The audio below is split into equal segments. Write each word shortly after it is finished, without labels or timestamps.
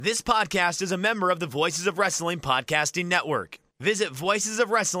This podcast is a member of the Voices of Wrestling Podcasting Network. Visit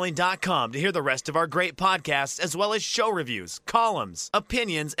voicesofwrestling.com to hear the rest of our great podcasts, as well as show reviews, columns,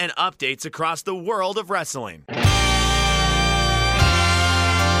 opinions, and updates across the world of wrestling.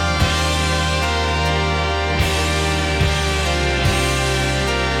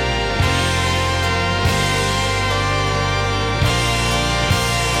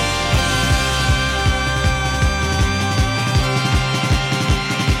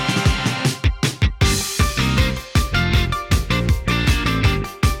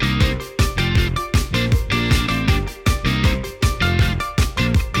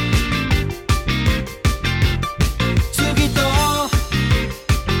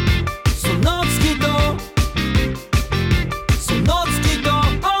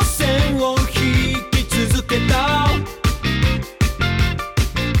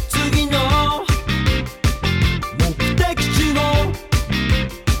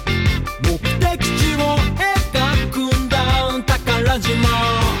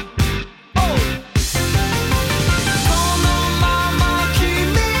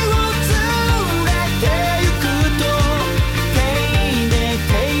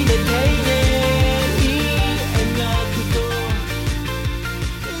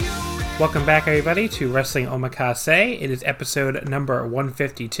 Welcome back, everybody, to Wrestling Omakase. It is episode number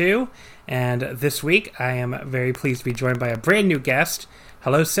 152, and this week I am very pleased to be joined by a brand new guest.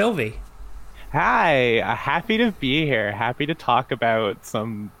 Hello, Sylvie. Hi, happy to be here. Happy to talk about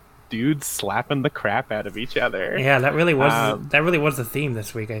some dudes slapping the crap out of each other. Yeah, that really was the theme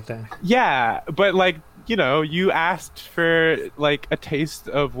this week, I think. Yeah, but you asked for a taste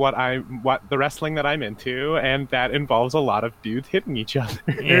of what the wrestling that I'm into, and that involves a lot of dudes hitting each other.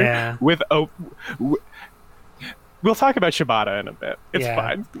 Yeah. We'll talk about Shibata in a bit. It's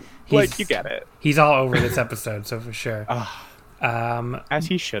fine. You get it. He's all over this episode, so for sure. As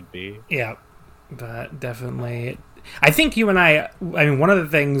he should be. Yeah, but definitely. I think you and I mean, one of the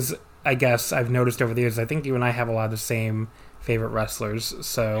things I guess I've noticed over the years, I think you and I have a lot of the same favorite wrestlers,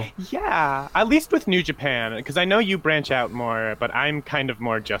 so yeah, at least with New Japan, because I know you branch out more, but I'm kind of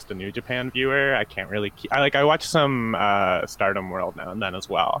more just a New Japan viewer. I can't really I watch some Stardom World now and then as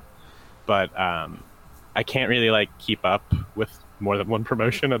well, but I can't really keep up with more than one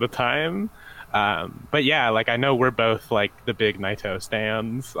promotion at a time. But yeah, I know we're both the big Naito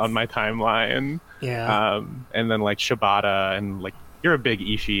stans on my timeline. Yeah. And then Shibata, and you're a big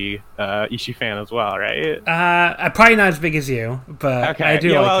Ishii fan as well, right? I'm probably not as big as you, but okay. I do.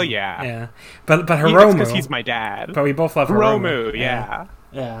 Yeah, yeah. But Hiromu, because he's my dad. But we both love Hiromu. Yeah.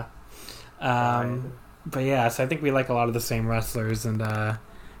 But yeah, so I think we like a lot of the same wrestlers, and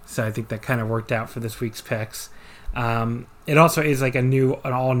so I think that kind of worked out for this week's picks. It also is an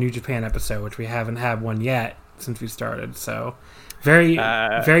all New Japan episode, which we haven't had one yet since we started. So very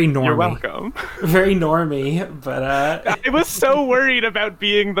normie. You're welcome. Very normie, but I was so worried about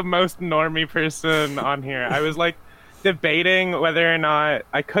being the most normie person on here. I was debating whether or not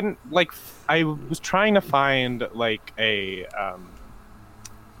I couldn't I was trying to find I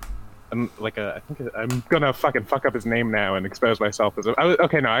think I'm gonna fucking fuck up his name now and expose myself as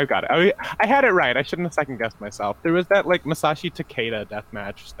okay, no, I've got it. I had it right. I shouldn't have second guessed myself. There was that Masashi Takeda death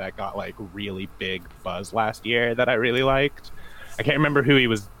match that got really big buzz last year that I really liked. I can't remember who he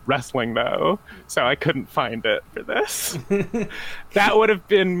was wrestling though, so I couldn't find it for this. That would have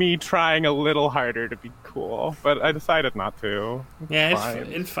been me trying a little harder to be cool, but I decided not to.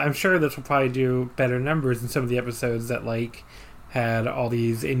 It's I'm sure this will probably do better numbers than some of the episodes that had all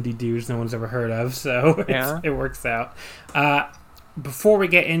these indie dudes no one's ever heard of, so it works out. Before we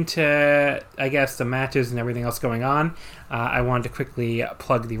get into, I guess, the matches and everything else going on, I wanted to quickly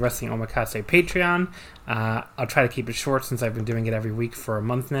plug the Wrestling Omakase Patreon. I'll try to keep it short since I've been doing it every week for a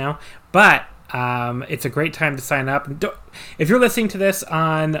month now, but it's a great time to sign up. If you're listening to this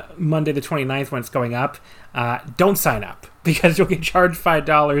on Monday the 29th when it's going up, don't sign up, because you'll get charged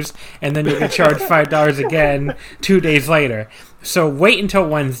 $5, and then you'll get charged $5 again 2 days later. So wait until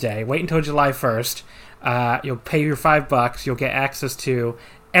Wednesday. Wait until July 1st. You'll pay your $5. You'll get access to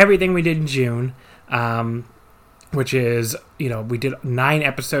everything we did in June, which is, we did 9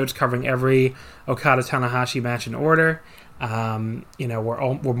 episodes covering every Okada Tanahashi match in order.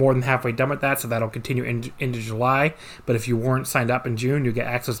 We're more than halfway done with that, so that'll continue into July. But if you weren't signed up in June, you get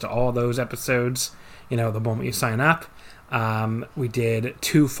access to all those episodes, the moment you sign up. We did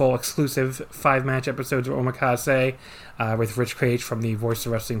 2 full exclusive 5-match episodes of Omakase with Rich Cage from the Voice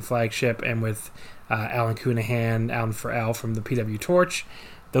of Wrestling flagship, and with Alan Cunahan, Alan for Al from the PW Torch.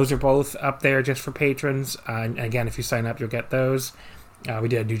 Those are both up there just for patrons. And again, if you sign up, you'll get those. We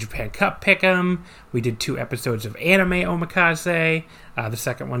did a New Japan Cup pick'em. We did 2 episodes of Anime Omakase. The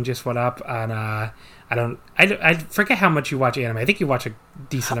second one just went up on. I forget how much you watch anime. I think you watch a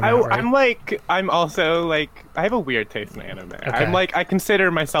decent amount. Right? I'm also like, I have a weird taste in anime. Okay. I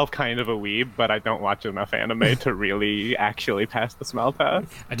consider myself kind of a weeb, but I don't watch enough anime to really actually pass the smell test.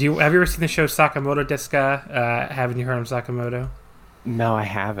 Have you ever seen the show Sakamoto Desuka? Haven't you heard of Sakamoto? No, I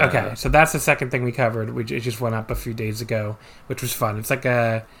haven't. Okay, so that's the second thing we covered. It just went up a few days ago, which was fun. It's like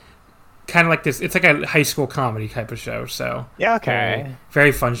a kind of like this. It's like a high school comedy type of show. So yeah, okay,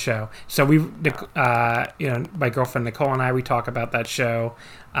 very fun show. So my girlfriend Nicole and I, we talk about that show.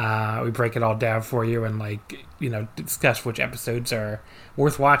 We break it all down for you and discuss which episodes are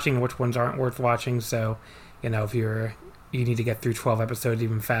worth watching and which ones aren't worth watching. So if you need to get through 12 episodes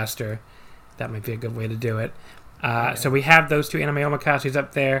even faster, that might be a good way to do it. So we have those 2 Anime Omakases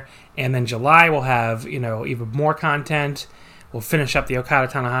up there, and then July we'll have even more content. We'll finish up the Okada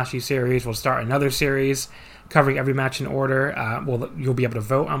Tanahashi series. We'll start another series covering every match in order. You'll be able to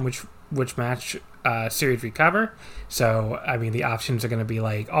vote on which match series we cover. So the options are going to be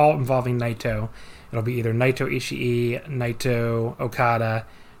like all involving Naito. It'll be either Naito Ishii, Naito Okada,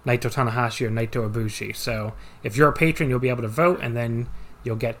 Naito Tanahashi, or Naito Ibushi. So if you're a patron, you'll be able to vote, and then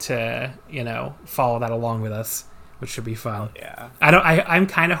you'll get to follow that along with us, which should be fun. Oh, yeah. I'm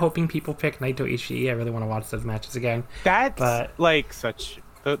kind of hoping people pick Naito Ishii. I really want to watch those matches again. Those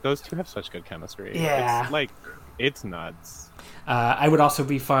two have such good chemistry. Yeah. It's nuts. I would also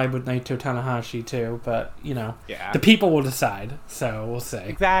be fine with Naito Tanahashi too, but yeah. The people will decide. So we'll see.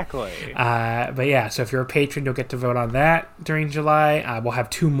 Exactly. But yeah, so if you're a patron, you'll get to vote on that during July. We'll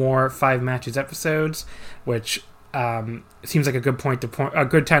have 2 more 5 matches episodes, which seems like a good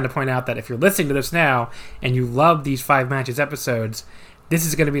time to point out that if you're listening to this now and you love these 5 matches episodes, this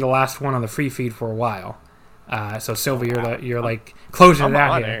is going to be the last one on the free feed for a while. So Sylvia, you're like closing it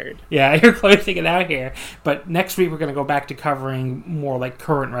out here. Yeah, you're closing it out here. But next week we're going to go back to covering more like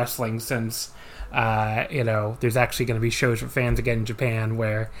current wrestling, since there's actually going to be shows for fans again in Japan,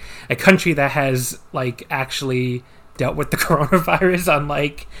 where a country that has actually dealt with the coronavirus,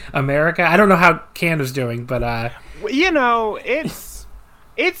 unlike America. I don't know how Canada's doing, but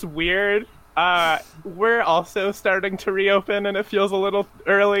it's weird. We're also starting to reopen, and it feels a little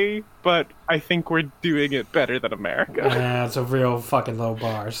early, but I think we're doing it better than America. Yeah, it's a real fucking low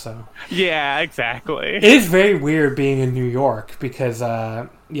bar. So yeah, exactly. It is very weird being in New York because things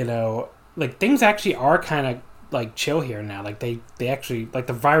actually are kind of chill here now. They actually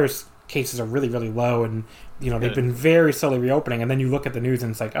the virus cases are really, really low, and they've been very slowly reopening, and then you look at the news and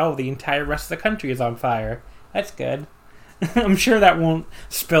it's like, oh, the entire rest of the country is on fire. That's good. I'm sure that won't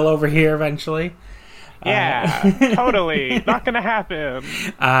spill over here eventually. Yeah, totally. Not gonna happen.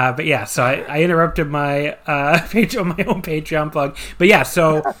 But yeah, so I interrupted my page on my own Patreon plug. But yeah,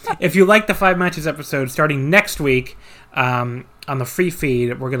 so if you like the 5 matches episode, starting next week on the free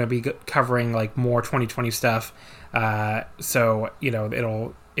feed, we're gonna be covering more 2020 stuff. So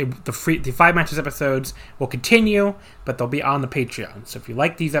the 5 matches episodes will continue, but they'll be on the Patreon. So if you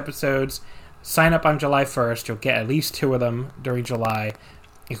like these episodes, sign up on July 1st. You'll get at least 2 of them during July,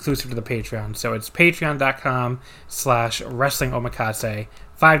 exclusive to the Patreon. So it's patreon.com/wrestling omakase.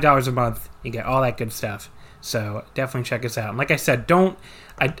 $5 a month. You get all that good stuff. So definitely check us out. And like I said,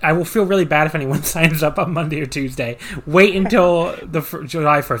 I will feel really bad if anyone signs up on Monday or Tuesday. Wait until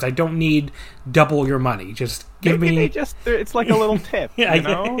July 1st. I don't need double your money. Just give me... it's like a little tip,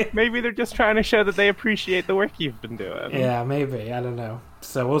 yeah, Maybe they're just trying to show that they appreciate the work you've been doing. Yeah, maybe. I don't know.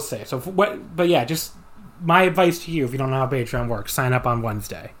 So we'll see. But yeah, just my advice to you, if you don't know how Patreon works, sign up on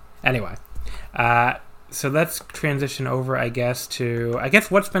Wednesday. Anyway, so let's transition over, I guess, to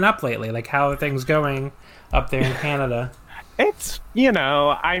what's been up lately. How are things going up there in Canada? It's,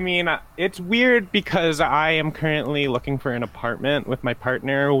 it's weird because I am currently looking for an apartment with my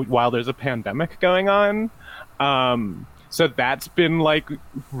partner while there's a pandemic going on. So that's been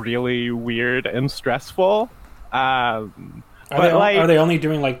really weird and stressful. Are they only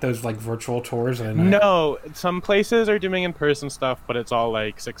doing those virtual tours? Or no, some places are doing in-person stuff, but it's all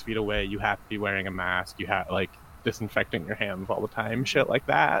 6 feet away. You have to be wearing a mask. You have disinfecting your hands all the time, shit like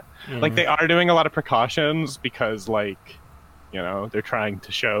that. Mm. They are doing a lot of precautions because they're trying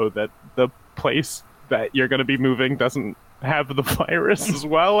to show that the place that you're going to be moving doesn't have the virus as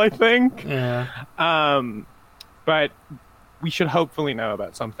well, I think. Yeah. But we should hopefully know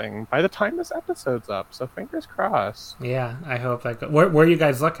about something by the time this episode's up, so fingers crossed. Yeah, I hope that goes. Where are you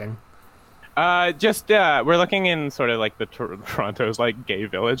guys looking? We're looking in sort of the Toronto's gay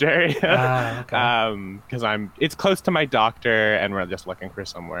village area. Okay. Because it's close to my doctor, and we're just looking for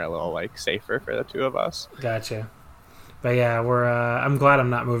somewhere a little safer for the 2 of us. Gotcha. But yeah, I'm glad I'm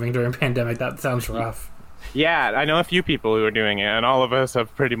not moving during pandemic. That sounds rough. Yeah, I know a few people who are doing it, and all of us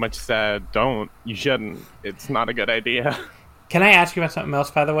have pretty much said, "Don't, you shouldn't. It's not a good idea." Can I ask you about something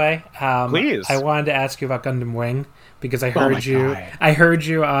else, by the way? Please. I wanted to ask you about Gundam Wing because I heard God. I heard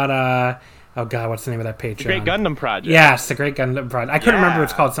you on oh god, what's the name of that Patreon? The Great Gundam Project. Yes, the Great Gundam Project. I couldn't remember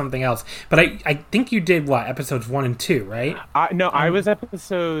it's called something else, but I think you did episodes 1 and 2, right? No, I was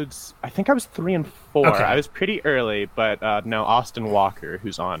episodes. I think I was 3 and 4. Okay. I was pretty early, but no, Austin Walker,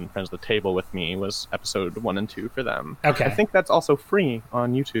 who's on Friends of the Table with me, was episode 1 and 2 for them. Okay. I think that's also free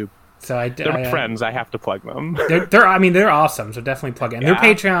on YouTube. So they're friends. I have to plug them. They're awesome. So definitely plug in. Their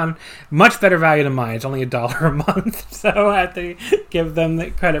Patreon, much better value than mine. It's only $1 a month, so I have to give them the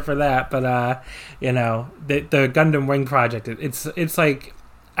credit for that. But the Gundam Wing project, it's like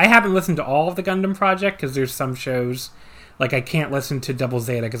I haven't listened to all of the Gundam project because there's some shows like I can't listen to Double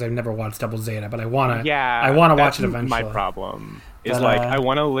Zeta because I've never watched Double Zeta, but I wanna watch it eventually. My problem is I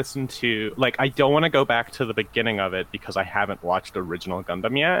want to listen to I don't want to go back to the beginning of it because I haven't watched original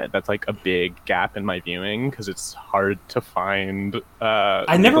Gundam yet. That's like a big gap in my viewing because it's hard to find.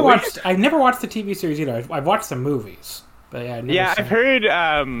 I've never watched the TV series either. I've watched the movies, but I've heard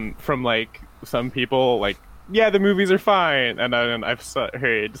from some people the movies are fine, and then I've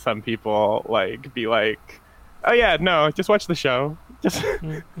heard some people be like, oh yeah, no, just watch the show. Just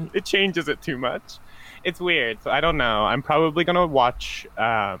it changes it too much. It's weird, so I don't know. I'm probably gonna watch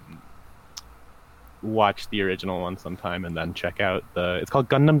the original one sometime and then check out it's called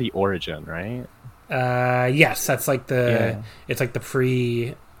Gundam: The Origin, right? Yes, that's it's like the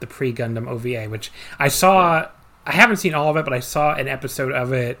pre Gundam OVA, which I saw. I haven't seen all of it, but I saw an episode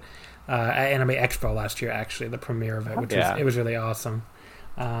of it at Anime Expo last year. Actually, the premiere of it, which was really awesome.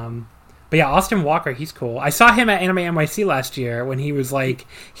 But yeah, Austin Walker, he's cool. I saw him at Anime NYC last year when he was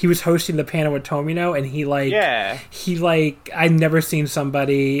hosting the panel with Tomino, and I'd never seen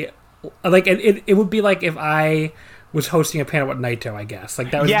somebody it would be like if I was hosting a panel with Naito, I guess.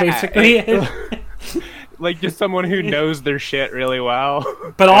 That was basically it. Just someone who knows their shit really well.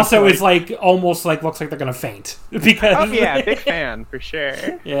 But also is almost looks like they're gonna faint because big fan for sure.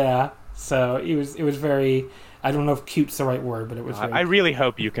 Yeah. So it was very. I don't know if "cute's" the right word, but it was. I really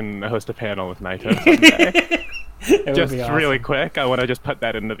hope you can host a panel with Naito someday. Just awesome. Really quick, I want to just put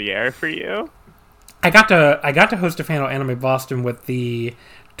that into the air for you. I got to host a panel at Anime Boston with the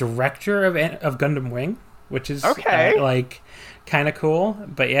director of Gundam Wing, which is kind of cool.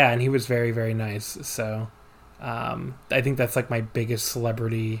 But yeah, and he was very, very nice. So I think that's my biggest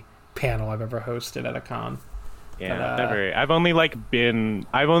celebrity panel I've ever hosted at a con. Yeah, never. I've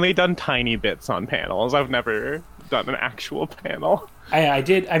only done tiny bits on panels. I've never done an actual panel.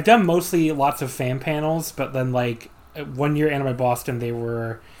 I've done mostly lots of fan panels, but then 1 year Anime Boston, they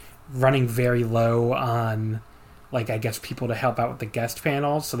were running very low on I guess people to help out with the guest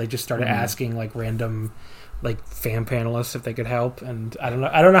panels, so they just started asking random fan panelists if they could help, and I don't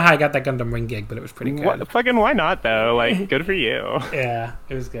know how I got that Gundam Wing gig, but it was pretty good. Fucking why not though? Good for you. Yeah,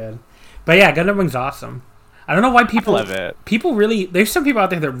 it was good. But yeah, Gundam Wing's awesome. I don't know why people love it. People really, there's some people out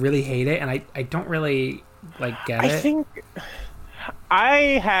there that really hate it, and I don't really get it. I think I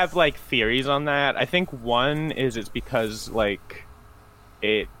have theories on that. I think one is it's because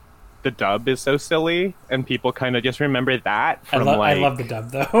the dub is so silly, and people kind of just remember that from I love the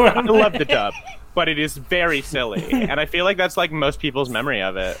dub though. I love the dub, but it is very silly, and I feel like that's most people's memory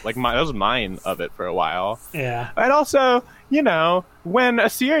of it. That was mine of it for a while. Yeah, and also, when a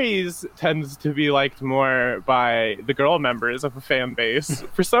series tends to be liked more by the girl members of a fan base,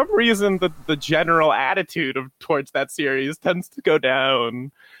 for some reason the general attitude towards that series tends to go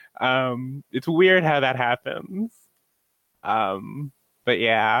down. It's weird how that happens. But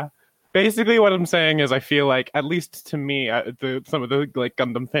yeah. Basically, what I'm saying is I feel like, at least to me, some of the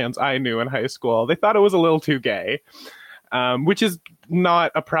Gundam fans I knew in high school, they thought it was a little too gay, which is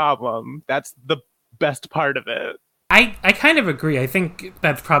not a problem. That's the best part of it. I kind of agree. I think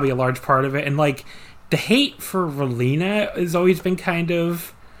that's probably a large part of it. And the hate for Relina has always been kind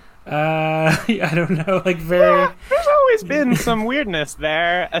of, I don't know, very... Yeah, there's always been some weirdness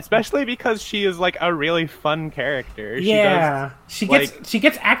there, especially because she is a really fun character. She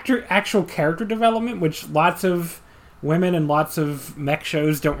gets actual character development, which lots of women and lots of mech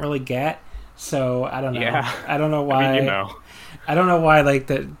shows don't really get. So I don't know. Yeah. I don't know why. I mean, I don't know why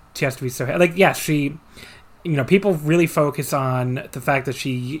that she has to be so she. People really focus on the fact that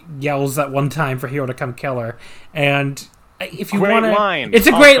she yells at one time for Hiro to come kill her, and if you want to, it's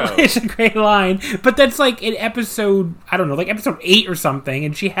a great line. But that's like in episode, I don't know, like episode 8 or something,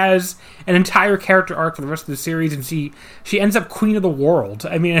 and she has an entire character arc for the rest of the series, and she ends up queen of the world.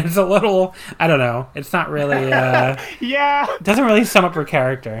 I mean, it's a little, I don't know, it's not really, it doesn't really sum up her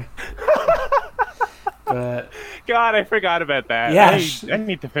character. But God, I forgot about that. Yeah, I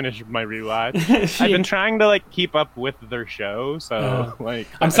need to finish my rewatch. I've been trying to like keep up with their show, so like.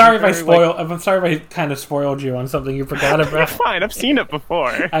 I'm sorry if I kind of spoiled you on something you forgot about. It's fine. I've seen it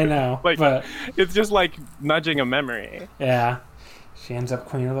before. I know, like, but it's just like nudging a memory. Yeah, she ends up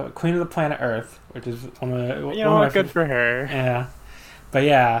queen of the planet Earth, which is one of the. Good for her. Yeah, but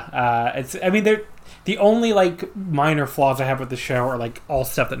yeah, it's. I mean, they're. The only, like, minor flaws I have with the show are, like, all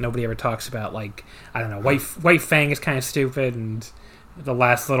stuff that nobody ever talks about. Like, I don't know, White Fang is kind of stupid, and the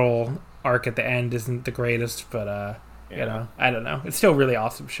last little arc at the end isn't the greatest, but, you know, I don't know. It's still a really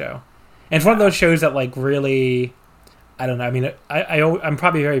awesome show. And it's one of those shows that, like, really, I don't know. I mean, I'm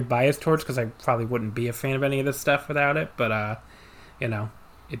probably very biased towards because I probably wouldn't be a fan of any of this stuff without it, but, you know,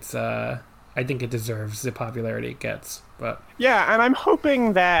 it's, I think it deserves the popularity it gets. But yeah, and I'm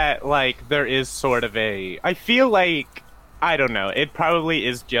hoping that like there is sort of I feel like, I don't know, it probably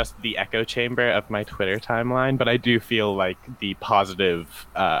is just the echo chamber of my Twitter timeline, but I do feel like the positive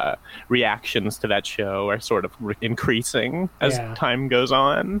reactions to that show are sort of increasing as time goes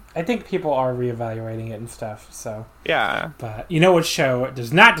on. I think people are reevaluating it and stuff, so yeah. But you know what show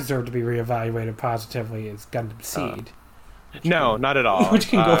does not deserve to be reevaluated positively is Gundam Seed. Not at all. Which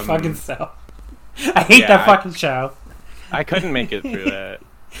can go fucking sell. I hate that fucking show. I couldn't make it through that.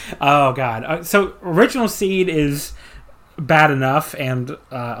 Oh, God. So, Original Seed is bad enough and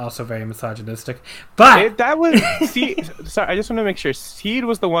also very misogynistic. But... that was... sorry, I just want to make sure. Seed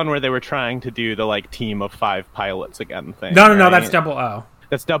was the one where they were trying to do the, like, team of 5 pilots again thing. No, that's Double O.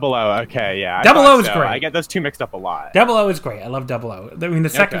 That's Double O, okay, yeah. Double O is great. I get those two mixed up a lot. Double O is great. I love Double O. I mean,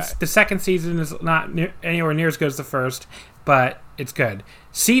 the second season is not anywhere near as good as the first, but it's good.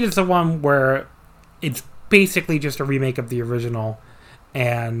 Seed is the one where it's basically just a remake of the original,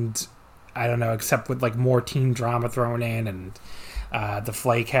 and I don't know, except with like more teen drama thrown in, and the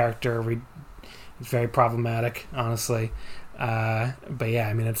Flay character is very problematic, honestly. But yeah,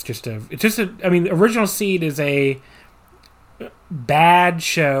 I mean, it's just a. I mean, Original Seed is a bad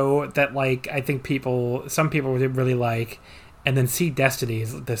show that like I think some people really like, and then Seed Destiny,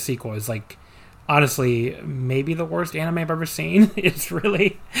 the sequel, is like honestly maybe the worst anime I've ever seen. It's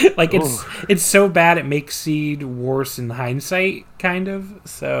really like it's so bad it makes Seed worse in hindsight, kind of.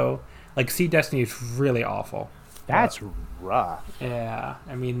 So like Seed Destiny is really awful. That's rough. Yeah,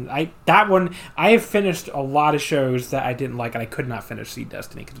 I mean, I have finished a lot of shows that I didn't like, and I could not finish Seed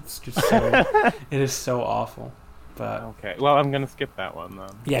Destiny because it's just so it is so awful. But okay, well, I'm gonna skip that one then.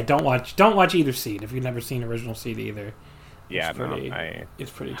 Yeah, don't watch either Seed if you've never seen Original Seed either.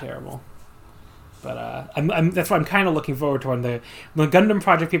 It's pretty terrible. But that's why I'm kind of looking forward to when the Gundam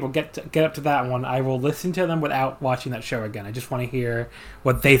Project people get up to that one. I will listen to them without watching that show again. I just want to hear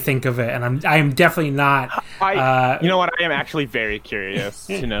what they think of it, and I am definitely not. You know what? I am actually very curious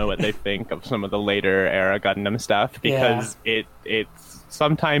to know what they think of some of the later era Gundam stuff, because it's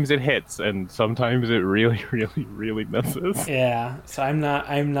sometimes it hits and sometimes it really, really, really misses. Yeah, so I'm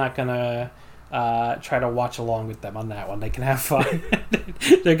not gonna try to watch along with them on that one. They can have fun.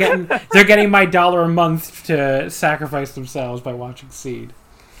 they're getting my $1 a month to sacrifice themselves by watching Seed.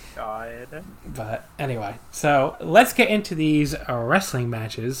 God. But anyway, so let's get into these wrestling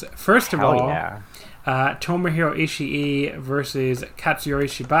matches. First of all, Tomohiro Ishii versus Katsuyori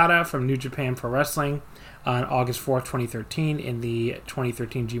Shibata from New Japan Pro Wrestling on August 4th, 2013 in the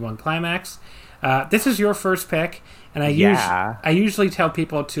 2013 G1 Climax. This is your first pick, and I usually tell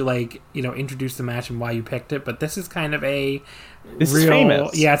people to introduce the match and why you picked it, but this is kind of is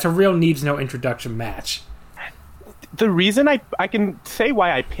famous. Yeah, it's a real needs no introduction match. The reason I can say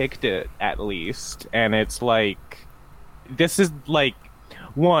why I picked it, at least, and it's like, this is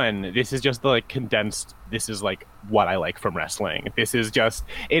just the condensed, this is like what I like from wrestling. It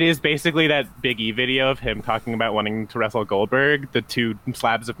is basically that Big E video of him talking about wanting to wrestle Goldberg, the two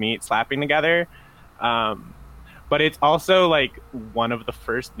slabs of meat slapping together. But it's also like one of the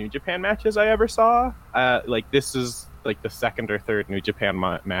first New Japan matches I ever saw. This is like the second or third New Japan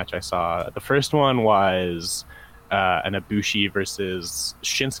match I saw. The first one was an Ibushi versus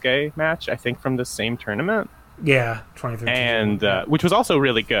Shinsuke match, I think from the same tournament. Yeah, 2013. And which was also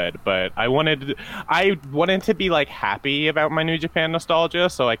really good, but I wanted to be like happy about my New Japan nostalgia,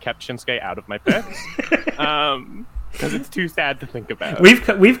 so I kept Shinsuke out of my picks. Because it's too sad to think about.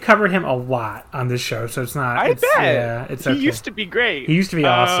 We've covered him a lot on this show, so it's not. I bet. Yeah, it's he used to be great. He used to be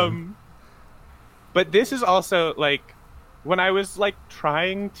awesome. But this is also like, when I was like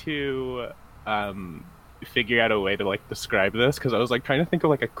trying to figure out a way to like describe this, because I was like trying to think of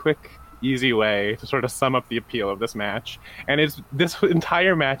like a quick, easy way to sort of sum up the appeal of this match, and this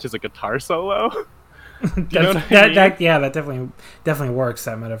entire match is a guitar solo. That definitely works,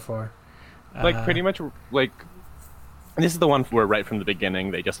 that metaphor. Like pretty much like this is the one where right from the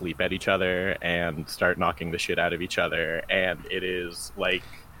beginning they just leap at each other and start knocking the shit out of each other, and it is like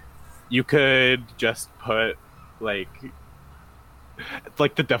you could just put like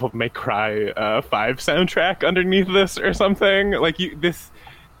the Devil May Cry 5 soundtrack underneath this or something. Like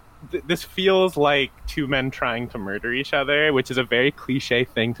this feels like two men trying to murder each other, which is a very cliche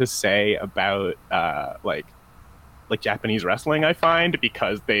thing to say about like Japanese wrestling, I find,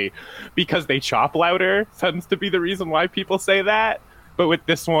 because they chop louder tends to be the reason why people say that. But with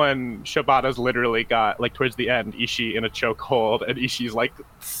this one, Shibata's literally got, like, towards the end, Ishii in a chokehold, and Ishii's like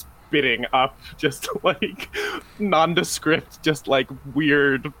spitting up just like nondescript, just like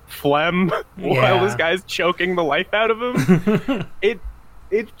weird phlegm while this guy's choking the life out of him.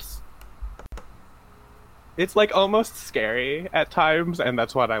 It's like almost scary at times, and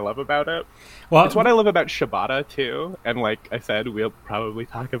that's what I love about it. Well, it's what I love about Shibata too, and like I said, we'll probably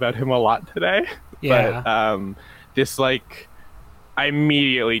talk about him a lot today. Yeah. But this like I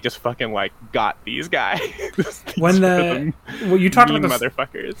immediately just fucking like got these guys. You talked about the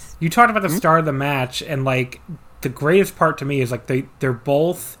motherfuckers. You talked about the start of the match, and like the greatest part to me is like they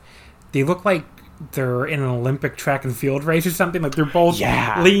look like they're in an Olympic track and field race or something. Like they're both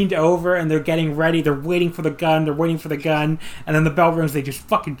leaned over and they're getting ready. They're waiting for the gun. And then the bell rings. They just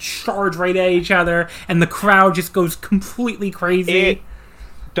fucking charge right at each other. And the crowd just goes completely crazy. It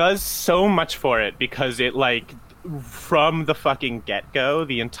does so much for it because it like from the fucking get-go,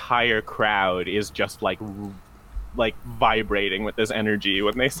 the entire crowd is just like vibrating with this energy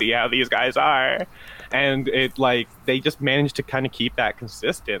when they see how these guys are. And it like they just managed to kind of keep that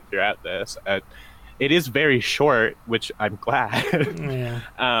consistent throughout this. It is very short, which I'm glad. Yeah.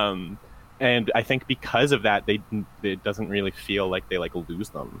 And I think because of that, it doesn't really feel like they like lose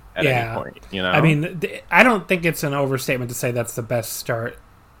them at any point. You know, I mean, I don't think it's an overstatement to say that's the best start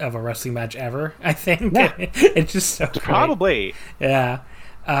of a wrestling match ever. I think it's just so great. Probably. Yeah.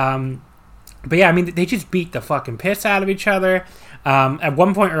 But yeah, I mean, they just beat the fucking piss out of each other. At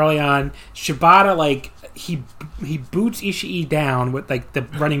one point early on, Shibata, like, he boots Ishii down with, like, the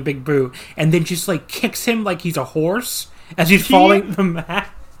running big boot, and then just, like, kicks him like he's a horse as he's falling the mat.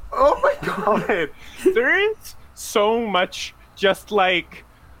 Oh my god. There is so much just, like,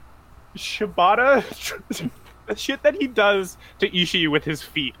 Shibata... The shit that he does to Ishii with his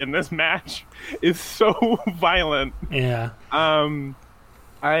feet in this match is so violent. Yeah.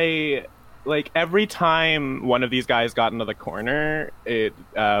 I... Like, every time one of these guys got into the corner,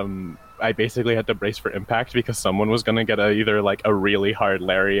 I basically had to brace for impact because someone was going to get either, like, a really hard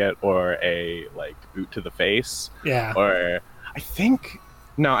lariat or a, like, boot to the face. Yeah. Or, I think...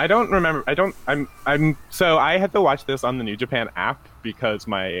 No, I don't remember. So I had to watch this on the New Japan app because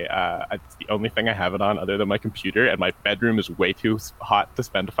it's the only thing I have it on other than my computer, and my bedroom is way too hot to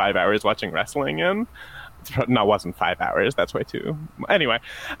spend 5 hours watching wrestling in. No, it wasn't 5 hours. That's way too... Anyway,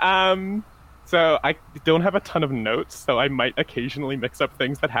 so I don't have a ton of notes, so I might occasionally mix up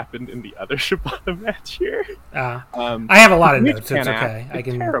things that happened in the other Shibata match here. I have a lot of notes. It's okay.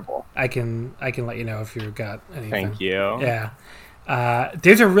 Terrible. I can let you know if you've got anything. Thank you. Yeah.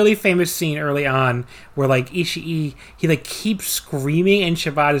 There's a really famous scene early on where like Ishii, he like keeps screaming in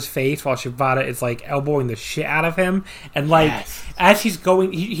Shibata's face while Shibata is like elbowing the shit out of him, and like as he's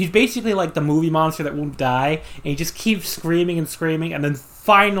going, he's basically like the movie monster that won't die, and he just keeps screaming and screaming, and then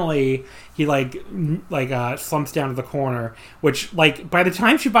finally he slumps down to the corner, which like by the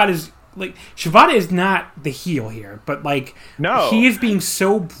time Shibata is not the heel here, but like no, he is being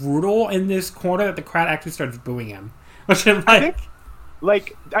so brutal in this corner that the crowd actually starts booing him, which I'm like.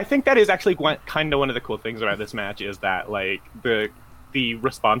 I think that is actually kind of one of the cool things about this match is that like the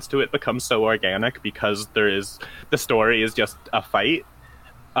response to it becomes so organic because the story is just a fight.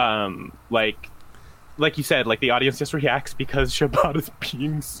 Like you said, like the audience just reacts because Shibata's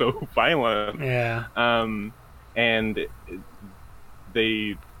being so violent. Yeah. And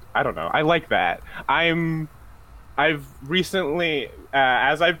I don't know. I like that. I've recently,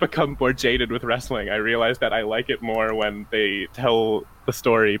 as I've become more jaded with wrestling, I realized that I like it more when they tell the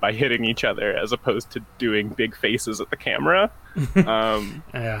story by hitting each other as opposed to doing big faces at the camera.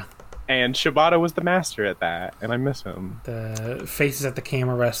 Yeah. And Shibata was the master at that, and I miss him. The faces at the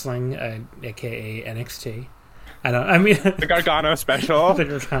camera wrestling, aka NXT. The Gargano special. The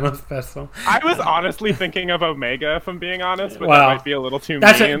Gargano special. I was honestly thinking of Omega, if I'm being honest, but that might be a little too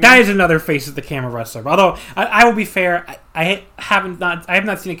mean. That is another face of the camera wrestler. Although, I will be fair, I have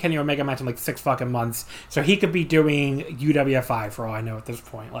not seen a Kenny Omega match in like 6 fucking months, so he could be doing UWFI for all I know at this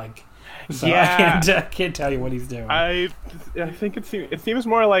point. Like, so yeah. I can't tell you what he's doing. I think it seems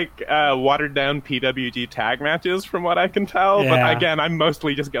more like watered down PWG tag matches from what I can tell. Yeah. But again, I'm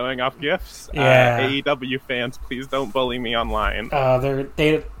mostly just going off gifs. Yeah. AEW fans, please don't bully me online. Those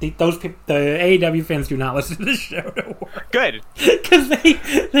people, the AEW fans, do not listen to the show. Don't worry. Good, because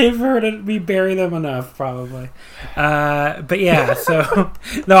they've heard me bury them enough, probably. But yeah, so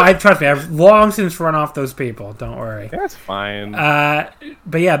no, trust me, I've long since run off those people. Don't worry. That's fine.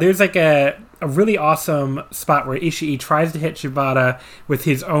 But yeah, there's like a really awesome spot where Ishii tries to hit Shibata with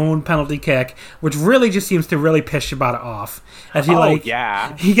his own penalty kick, which really just seems to really piss Shibata off. As he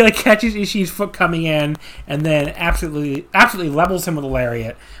he like catches Ishii's foot coming in and then absolutely levels him with a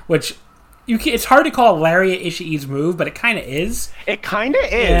lariat, which it's hard to call a lariat Ishii's move, but it kind of is. It kind of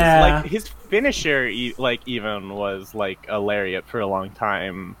is. Yeah. Like his finisher, even was like a lariat for a long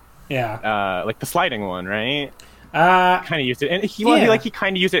time. Yeah. Like the sliding one, right? Kind of used it, and he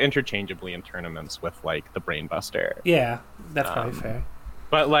kind of used it interchangeably in tournaments with like the Brainbuster. Yeah, that's probably fair.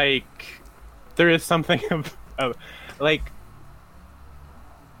 But like, there is something of like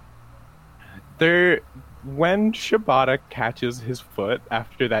there when Shibata catches his foot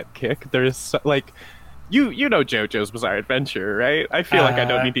after that kick. There's like. You know JoJo's Bizarre Adventure, right? I feel like I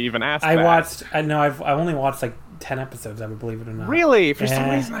don't need to even ask. I've only watched like 10 episodes of it, believe it or not. Really? For some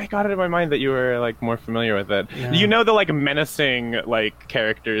reason, I got it in my mind that you were like more familiar with it. Yeah. You know the like menacing like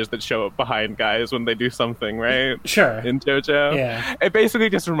characters that show up behind guys when they do something, right? Sure. In JoJo. Yeah. It basically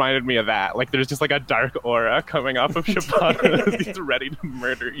just reminded me of that. Like there's just like a dark aura coming off of Shibata as he's ready to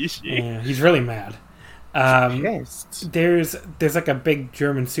murder Ishii. Yeah, he's really mad. There's like a big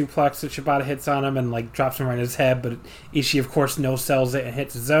German suplex that Shibata hits on him and like drops him right in his head, but Ishii of course no sells it and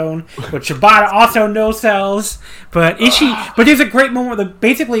hits his own, but Shibata also no sells. But Ishii, but there's a great moment where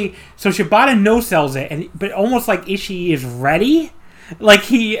so Shibata no sells it, but almost like Ishii is ready. Like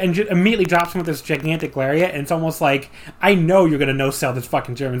he immediately drops him with this gigantic lariat, and it's almost like I know you're gonna no sell this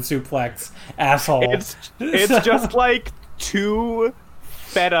fucking German suplex, asshole. It's just like two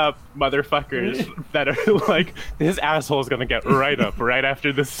fed up motherfuckers that are like, this asshole is gonna get right up right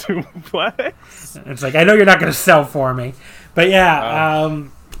after the suplex. It's like, I know you're not gonna sell for me, but yeah.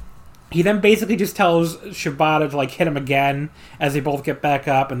 He then basically just tells Shibata to like hit him again as they both get back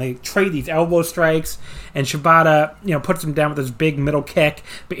up, and they trade these elbow strikes. And Shibata, puts him down with this big middle kick,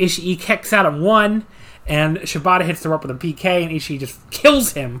 but Ishii kicks out at one. And Shibata hits the rope with a PK, and Ishii just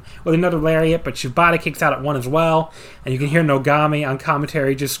kills him with another lariat, but Shibata kicks out at one as well. And you can hear Nogami on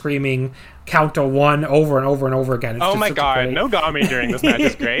commentary just screaming, count to one over and over and over again. It's my god, Nogami during this match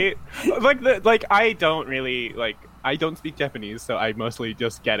is great. I don't speak Japanese, so I mostly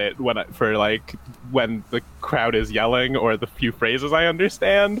just get it when the crowd is yelling or the few phrases I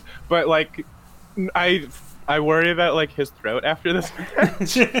understand. But like, I worry about like his throat after this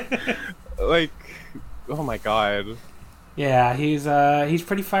match. Like, oh my god. Yeah, he's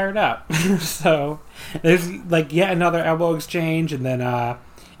pretty fired up. So there's like yet another elbow exchange, and then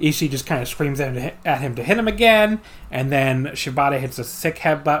Ishii just kind of screams at him to hit him again, and then Shibata hits a sick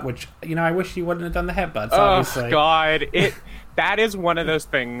headbutt, which I wish he wouldn't have done the headbutts. Obviously. Oh god, that is one of those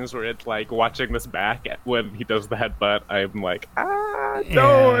things where it's like watching this back when he does the headbutt. I'm like,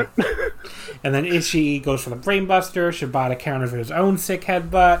 don't. Yeah. And then Ishii goes for the brainbuster. Shibata counters with his own sick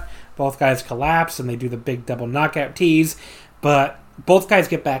headbutt. Both guys collapse, and they do the big double knockout tease. But both guys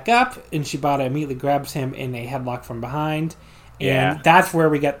get back up, and Shibata immediately grabs him in a headlock from behind. And that's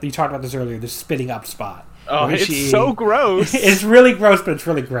where you talked about this earlier, the spitting up spot. Oh, it's so gross. It's really gross, but it's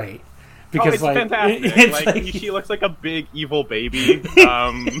really great. Because, it's fantastic. Ishii looks like a big evil baby.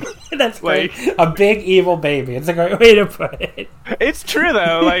 That's great. A big evil baby. It's a great way to put it. It's true,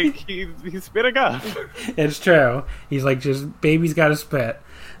 though. Like, he's spitting up. It's true. He's like, just, baby's got to spit.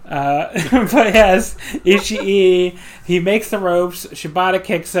 But yes, Ishii, he makes the ropes. Shibata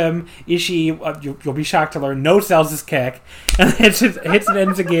kicks him. Ishii, you'll be shocked to learn, no sells his kick and hits an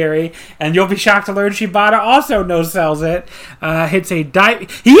enziguri. And you'll be shocked to learn Shibata also no sells it. Hits a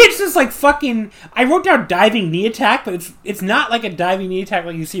dive. He hits this like fucking. I wrote down diving knee attack, but it's not like a diving knee attack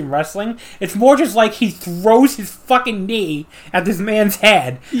like you see in wrestling. It's more just like he throws his fucking knee at this man's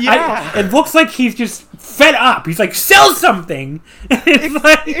head. Yeah, it looks like he's just fed up. He's like, sell something.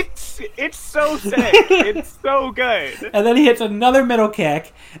 It's so sick. It's so good. And then he hits another middle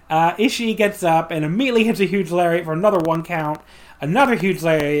kick. Ishii gets up and immediately hits a huge lariat for another 1 count. Another huge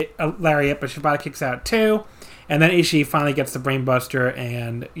lariat, but Shibata kicks out too. And then Ishii finally gets the brainbuster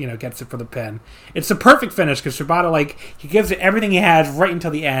and, gets it for the pin. It's the perfect finish because Shibata, he gives it everything he has right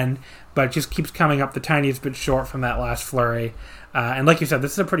until the end, but just keeps coming up the tiniest bit short from that last flurry. And like you said,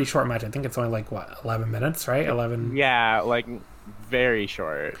 this is a pretty short match. I think it's only 11 minutes, right? 11. Yeah, very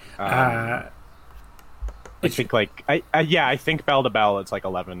short. I think I think bell to bell it's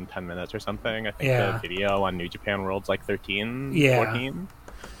 10 minutes or something. I think the video on New Japan World's 13, 14.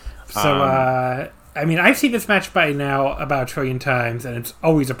 So I've seen this match by now about 1 trillion times, and it's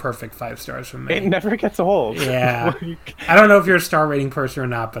always a perfect 5 stars from me. It never gets old. Yeah. I don't know if you're a star rating person or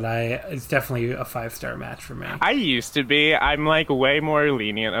not, but it's definitely a 5-star match for me. I used to be. I'm way more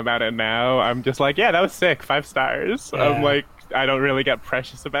lenient about it now. I'm just that was sick, 5 stars. Yeah. I don't really get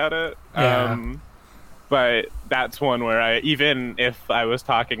precious about it. Yeah. But that's one where even if I was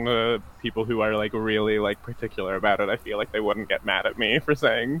talking to people who are really particular about it, I feel they wouldn't get mad at me for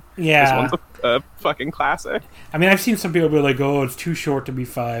saying this one's a fucking classic. I've seen some people be oh, it's too short to be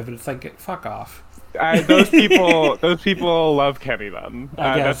 5, but it's fuck off. Those people love Kenny then.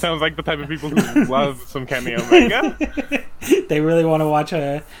 That sounds like the type of people who love some Kenny Omega. They really want to watch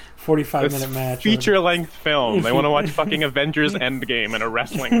a 45-minute match. Feature-length film. They want to watch fucking Avengers Endgame in a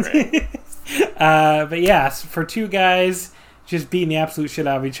wrestling ring. But yes, for 2 guys just beating the absolute shit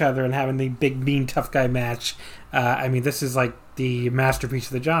out of each other and having the big, mean, tough guy match, this is the masterpiece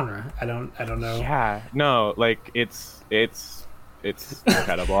of the genre. I don't know. Yeah, no, it's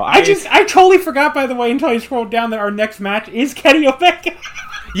incredible. I totally forgot, by the way, until I scrolled down that our next match is Kenny Omega.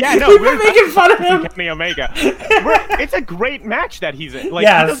 Yeah, no, we're making fun of him. Kenny Omega. It's a great match that he's in. He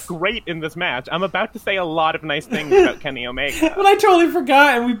does great in this match. I'm about to say a lot of nice things about Kenny Omega. But I totally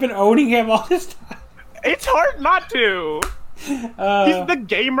forgot, and we've been owning him all this time. It's hard not to. He's the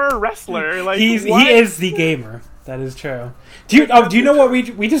gamer wrestler. He is the gamer. That is true. Do you know what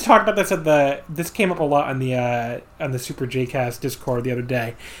we just talked about this this came up a lot on the Super J-Cast Discord the other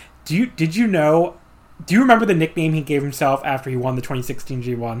day. Do you remember the nickname he gave himself after he won the 2016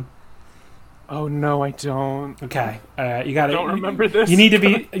 G1? Oh no, I don't. Okay, you got it. Don't remember this. You need to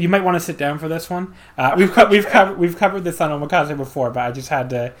be. You might want to sit down for this one. We've covered this on Omakase before, but I just had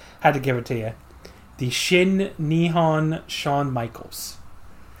to give it to you. The Shin Nihon Shawn Michaels.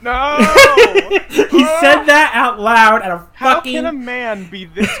 No! He said that out loud at a fucking... How can a man be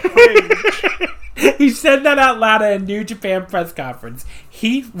this cringe? He said that out loud at a New Japan press conference.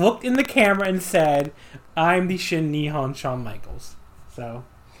 He looked in the camera and said, "I'm the Shin Nihon Shawn Michaels." So,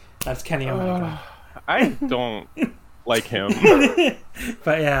 that's Kenny Omega. I don't like him.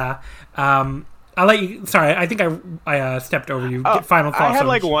 But yeah. I'll let you... Sorry, I think I stepped over you. Final thoughts. I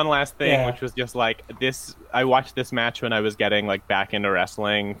had one last thing, which was just this... I watched this match when I was getting back into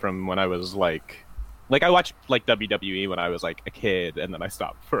wrestling from when I was I watched WWE when I was a kid, and then I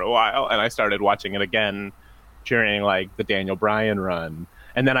stopped for a while, and I started watching it again during the Daniel Bryan run,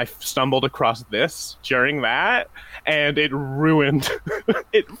 and then I stumbled across this during that, and it ruined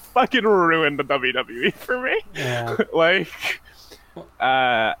it fucking ruined the WWE for me. Yeah.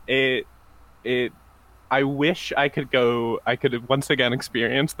 I wish I could once again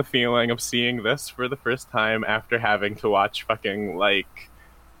experience the feeling of seeing this for the first time after having to watch fucking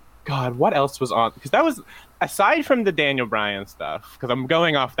God, what else was on? Because that was, aside from the Daniel Bryan stuff, because I'm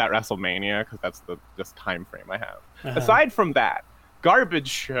going off that WrestleMania, because that's this time frame I have. Uh-huh. Aside from that, garbage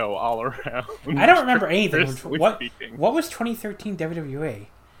show all around. I don't remember anything. What was 2013 WWE?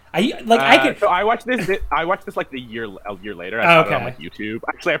 So I watched this. I watched this a year later. I saw it on YouTube.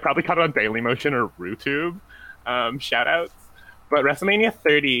 Actually, I probably caught it on Dailymotion or RooTube. Shout outs. But WrestleMania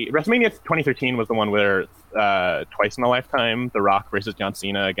 2013 was the one where twice in a lifetime, The Rock versus John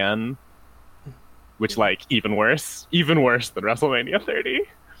Cena again, which even worse than WrestleMania 30.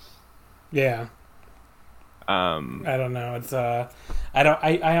 Yeah. I don't know. It's I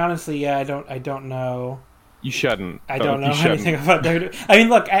honestly, I don't know. You shouldn't. I don't know anything about WWE. I mean,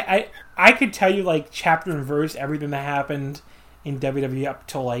 look, I could tell you chapter and verse everything that happened in WWE up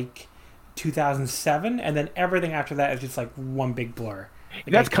till 2007, and then everything after that is just one big blur.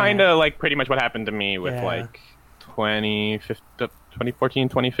 That's kind of pretty much what happened to me with 2014,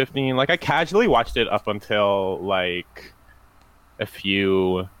 2015. I casually watched it up until a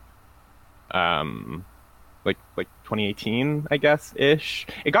few 2018, I guess, ish.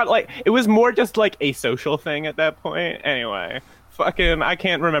 It got it was more just a social thing at that point. Anyway, fucking, I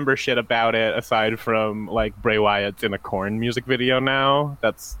can't remember shit about it aside from Bray Wyatt's in a Korn music video now.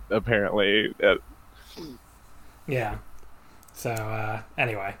 That's apparently it. Yeah. So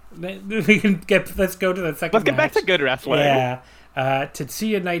anyway, we can let's go to the second. Let's get back to good wrestling. Yeah.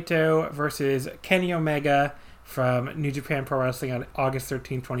 Tetsuya Naito versus Kenny Omega from New Japan Pro Wrestling on August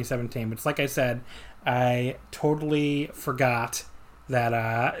 13, 2017. But like I said, I totally forgot that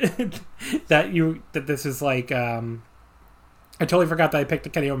that this is like I totally forgot that I picked the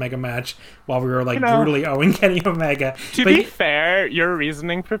Kenny Omega match while we were like brutally owing Kenny Omega. To be fair, your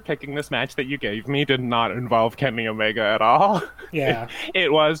reasoning for picking this match that you gave me did not involve Kenny Omega at all. Yeah.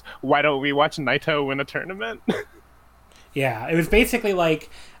 It was, why don't we watch Naito win a tournament? Yeah, it was basically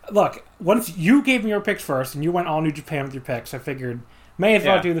like, look, once you gave me your picks first and you went all New Japan with your picks, I figured may as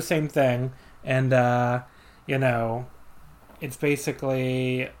well do the same thing. And, it's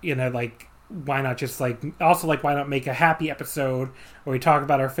basically, like, why not just like also like why not make a happy episode where we talk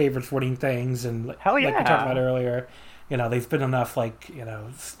about our favorites winning things and hell yeah. Like we talked about earlier, there's been enough like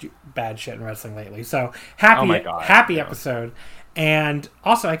bad shit in wrestling lately. So happy episode, and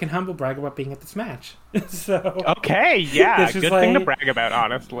also I can humble brag about being at this match. So okay, yeah, good thing to brag about.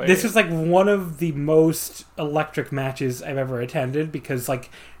 Honestly, this is like one of the most electric matches I've ever attended because like.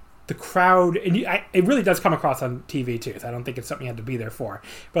 The crowd, and it really does come across on TV too. So I don't think it's something you had to be there for.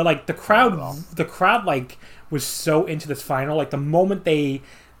 But like the crowd like was so into this final. Like the moment the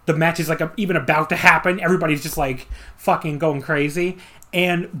match is like even about to happen, everybody's just like fucking going crazy.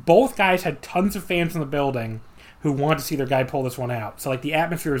 And both guys had tons of fans in the building who wanted to see their guy pull this one out. So like the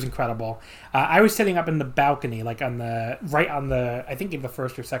atmosphere was incredible. I was sitting up in the balcony, like on the I think in the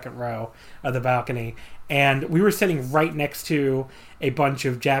first or second row of the balcony, and we were sitting right next to a bunch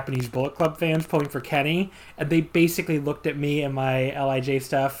of Japanese Bullet Club fans pulling for Kenny, and they basically looked at me and my LIJ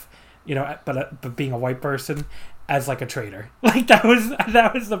stuff, but being a white person, as like a traitor. Like that was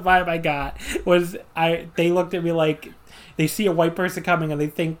the vibe I got. They looked at me like. They see a white person coming and they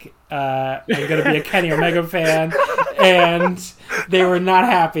think I'm going to be a Kenny Omega fan, and they were not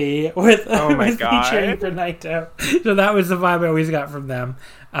happy with me cheering for Naito. So that was the vibe I always got from them.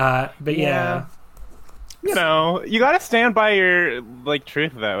 But yeah. You got to stand by your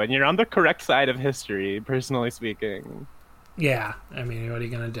truth though, and you're on the correct side of history, personally speaking. Yeah, I mean, what are you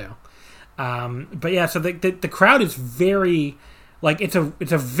going to do? But yeah, so the crowd is very. Like it's a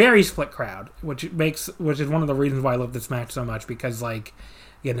very split crowd, which is one of the reasons why I love this match so much because the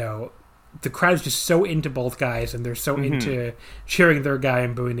crowd is just so into both guys and they're so into cheering their guy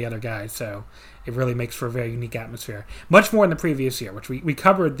and booing the other guy. So it really makes for a very unique atmosphere. Much more in the previous year, which we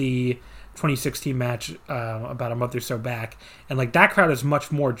covered the 2016 match about a month or so back, and like that crowd is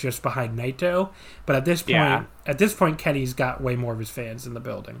much more just behind Naito. But at this point, Kenny's got way more of his fans in the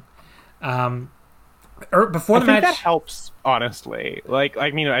building. Before the match, I think that helps, honestly.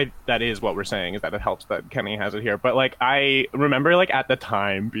 That is what we're saying, is that it helps that Kenny has it here. But I remember at the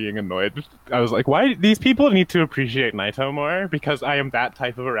time being annoyed. I was like, why these people need to appreciate Naito more? Because I am that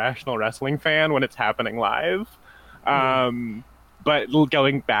type of irrational wrestling fan when it's happening live. But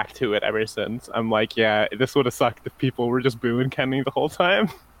going back to it ever since, I'm like, yeah, this would have sucked if people were just booing Kenny the whole time.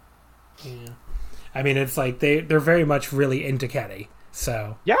 Yeah, I mean, it's like they're very much really into Kenny.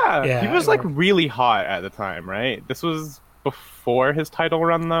 So yeah, he was really hot at the time, right? This was before his title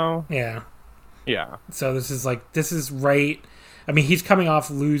run, though. Yeah. So this is right. I mean, he's coming off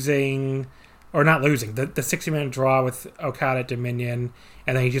losing, or not losing, the 60-man draw with Okada at Dominion,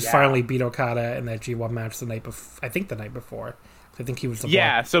 and then he just finally beat Okada in that G1 match the night before. I think he was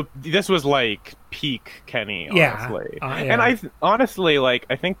the So this was peak Kenny, honestly. And I honestly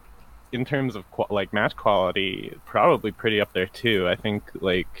I think. In terms of match quality, probably pretty up there too. I think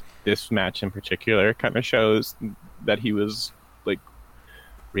this match in particular kind of shows that he was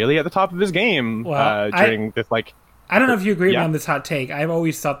really at the top of his game during this. I don't know if you agree with me on this hot take. I've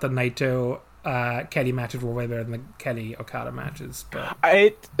always thought the Naito Kenny matches were way better than the Kenny Okada matches. But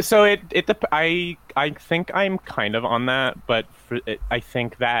I think I'm kind of on that, but I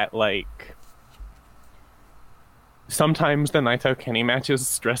think that sometimes the Naito Kenny matches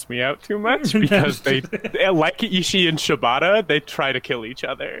stress me out too much because they like Ishii and Shibata, they try to kill each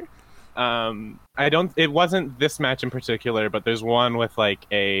other. It wasn't this match in particular, but there's one with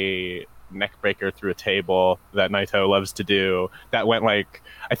a neck breaker through a table that Naito loves to do that went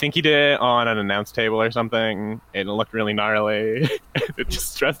I think he did it on an announce table or something, and it looked really gnarly. It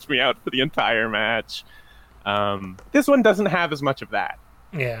just stressed me out for the entire match. This one doesn't have as much of that.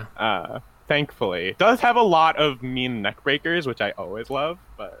 Yeah. Thankfully, it does have a lot of mean neck breakers, which I always love.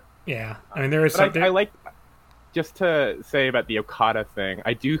 But yeah, I mean there is something I like. Just to say about the Okada thing,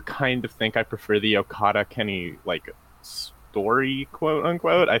 I do kind of think I prefer the Okada Kenny story, quote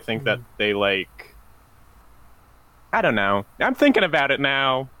unquote. I think that they I don't know. I'm thinking about it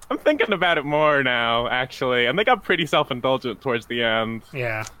now. I'm thinking about it more now. Actually, I think I'm pretty self-indulgent towards the end.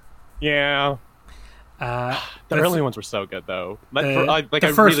 Yeah. The early ones were so good, though. I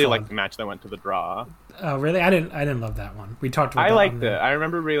really liked the match that went to the draw. Oh, really? I didn't love that one. We talked about. I liked it. I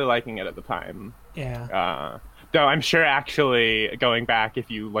remember really liking it at the time. Yeah. Though I'm sure, actually, going back, if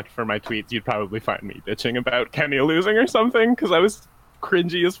you looked for my tweets, you'd probably find me bitching about Kenny losing or something, because I was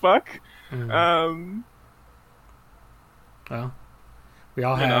cringy as fuck. Well, we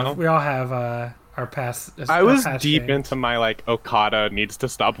all have our past. I was past deep games. into my, like, Okada needs to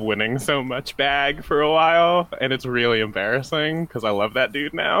stop winning so much bag for a while, and it's really embarrassing, because I love that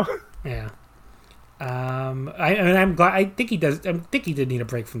dude now. Yeah. I'm glad. I think he does. I think he did need a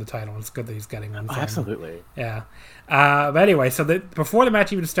break from the title. It's good that he's getting one. Absolutely. Yeah. But anyway, so before the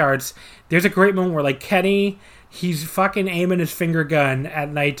match even starts, there's a great moment where, like, Kenny, he's fucking aiming his finger gun at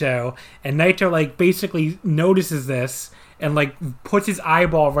Naito, and Naito, like, basically notices this and, like, puts his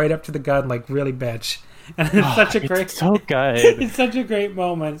eyeball right up to the gun, like, really bitch. And it's such a great, it's so good. It's such a great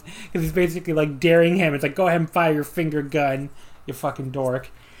moment because he's basically like daring him. It's like, go ahead and fire your finger gun, you fucking dork.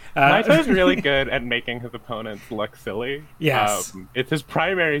 Naito's really good at making his opponents look silly. Yes. It's his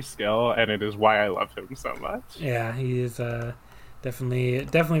primary skill, and it is why I love him so much. Yeah, he is definitely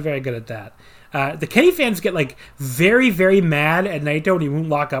very good at that. The Kenny fans get, like, very, very mad at Naito when he won't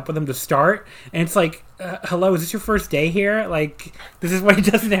lock up with him to start. And it's like, hello, is this your first day here? Like, this is what he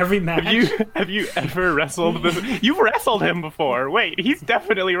does in every match. Have you ever wrestled this? You've wrestled him before. Wait, he's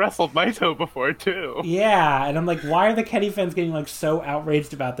definitely wrestled Naito before, too. Yeah, and I'm like, why are the Kenny fans getting, like, so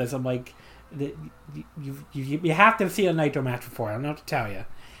outraged about this? I'm like, you have to have seen a Naito match before. I don't know what to tell you.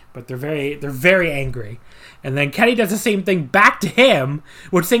 But they're very angry. And then Kenny does the same thing back to him,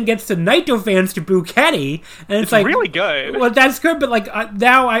 which then gets the Naito fans to boo Kenny. And it's like, really good. Well, that's good, but, like,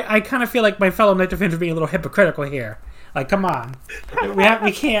 now I kind of feel like my fellow Naito fans are being a little hypocritical here. Like, come on, we have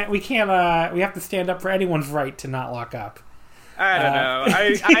to stand up for anyone's right to not lock up. I don't know.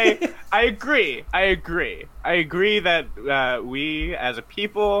 I agree. I agree that we as a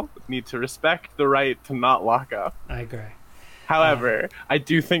people need to respect the right to not lock up. I agree. However, I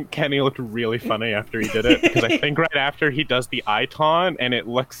do think Kenny looked really funny after he did it, because I think right after he does the eye taunt, and it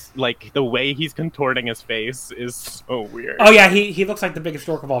looks like the way he's contorting his face is so weird. Oh yeah, he looks like the biggest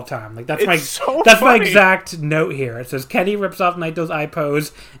dork of all time. Like that's my exact note here. It says Kenny rips off Naito's eye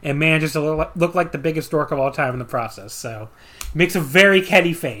pose and manages to look like the biggest dork of all time in the process. So makes a very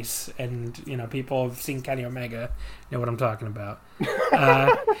Kenny face, and people have seen Kenny Omega know what I'm talking about.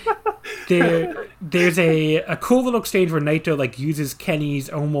 There's a cool little exchange where Naito like uses Kenny's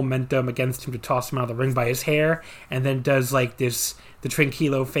own momentum against him to toss him out of the ring by his hair, and then does like the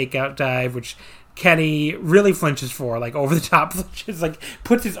Tranquilo fake out dive, which Kenny really flinches for, like over the top flinches, like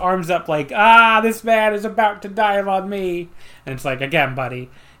puts his arms up like, this man is about to dive on me. And it's like, again, buddy,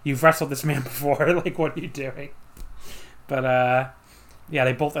 you've wrestled this man before, like what are you doing? But yeah,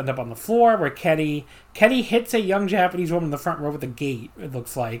 they both end up on the floor where Kenny hits a young Japanese woman in the front row with a gate, it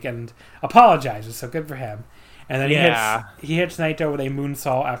looks like, and apologizes, so good for him. And then he hits Naito with a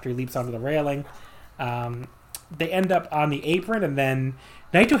moonsault after he leaps onto the railing. They end up on the apron, and then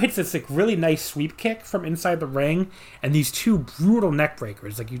Naito hits this like really nice sweep kick from inside the ring, and these two brutal neck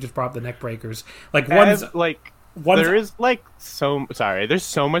breakers, like you just brought up the neck breakers. Like there's so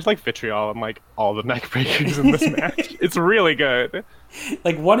much like vitriol and like all the neck breakers in this match. It's really good.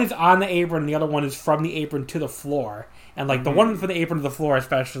 Like one is on the apron, and the other one is from the apron to the floor, and like the one from the apron to the floor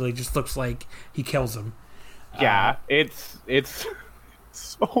especially just looks like he kills him. Yeah, it's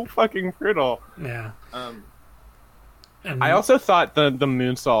so fucking brutal. Yeah. I also thought the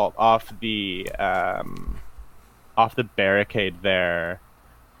moonsault off the barricade there.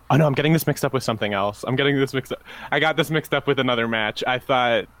 Oh no, I'm getting this mixed up with something else. I got this mixed up with another match. I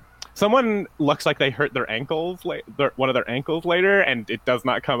thought someone looks like they hurt their ankles, one of their ankles later, and it does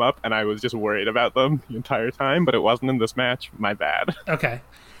not come up, and I was just worried about them the entire time, but it wasn't in this match. My bad. Okay.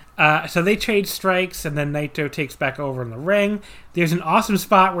 So they trade strikes, and then Naito takes back over in the ring. There's an awesome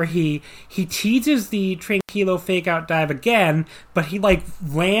spot where he teases the Tranquilo fake-out dive again, but he, like,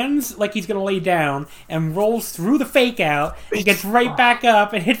 lands like he's going to lay down and rolls through the fake-out and gets right back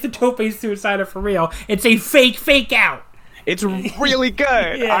up and hits the Tope Suicida for real. It's a fake-out! It's really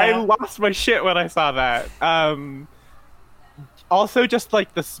good! Yeah. I lost my shit when I saw that. Also, just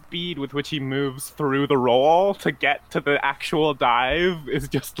like the speed with which he moves through the roll to get to the actual dive is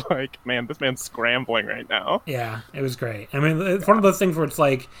just like, man, this man's scrambling right now. Yeah, it was great. I mean, it's one of those things where it's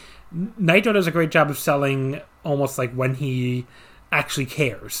like, Naito does a great job of selling almost like when he actually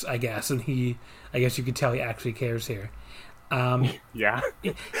cares, I guess. And I guess you could tell he actually cares here. Yeah.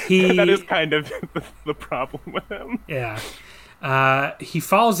 That is kind of the problem with him. Yeah. He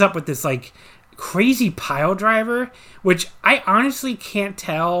follows up with this, like, crazy pile driver, which I honestly can't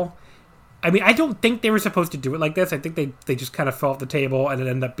tell. I mean, I don't think they were supposed to do it like this. I think they just kind of fell off the table, and it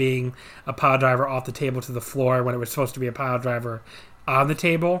ended up being a pile driver off the table to the floor when it was supposed to be a pile driver on the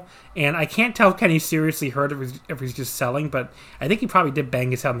table. And I can't tell if Kenny's seriously hurt if he's just selling, but I think he probably did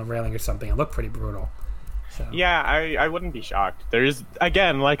bang his head on the railing or something. It looked pretty brutal. So. Yeah, I wouldn't be shocked. There's,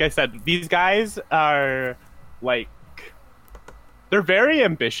 again, like I said, these guys are, like, they're very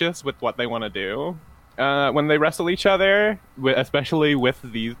ambitious with what they want to do when they wrestle each other, especially with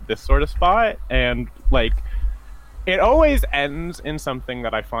this sort of spot. And, like, it always ends in something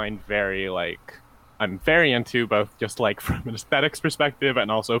that I find very, like, I'm very into, both just, like, from an aesthetics perspective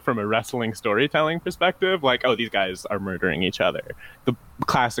and also from a wrestling storytelling perspective. Like, oh, these guys are murdering each other. The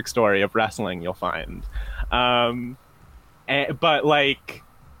classic story of wrestling you'll find. But, like,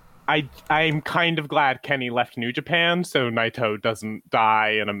 I'm kind of glad Kenny left New Japan so Naito doesn't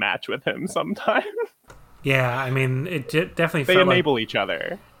die in a match with him sometime. Yeah, I mean, it definitely they felt enable each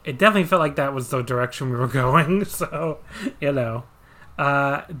other. It definitely felt like that was the direction we were going. So, you know.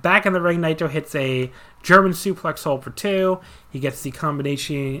 Back in the ring, Naito hits a German suplex hold for 2. He gets the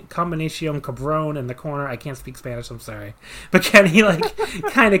combination cabron in the corner. I can't speak Spanish, I'm sorry. But Kenny, like,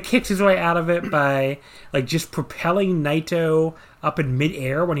 kind of kicks his way out of it by, like, just propelling Naito up in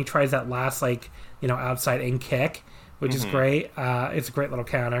midair when he tries that last, like, you know, outside in kick, which is great. It's a great little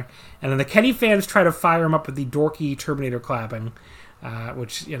counter. And then the Kenny fans try to fire him up with the dorky Terminator clapping.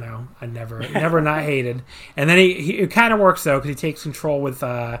 Which, you know, I never not hated. And then it kind of works, though, because he takes control with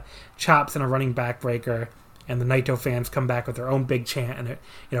chops and a running backbreaker, and the Naito fans come back with their own big chant, and it,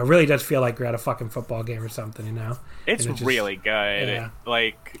 you know, really does feel like we're at a fucking football game or something, you know? It's really good. Yeah.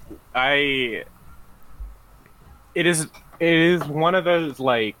 It is one of those,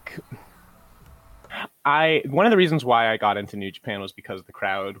 like... one of the reasons why I got into New Japan was because the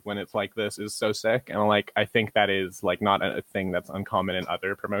crowd, when it's like this, is so sick, and like I think that is like not a thing that's uncommon in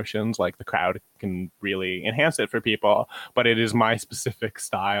other promotions. Like the crowd can really enhance it for people, but it is my specific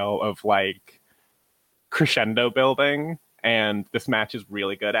style of like crescendo building, and this match is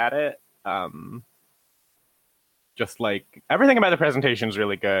really good at it. Just like everything about the presentation is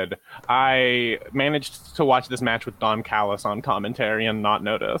really good. I managed to watch this match with Don Callis on commentary and not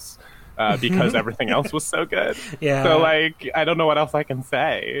notice. Because everything else was so good. Yeah. So, like, I don't know what else I can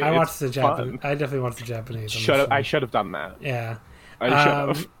say. I watched the Japanese. I definitely watched the Japanese. I should have done that. Yeah. I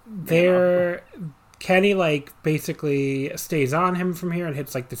should have. Kenny, like, basically stays on him from here and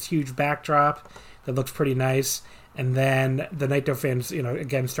hits, like, this huge backdrop that looks pretty nice. And then the Naito fans, you know,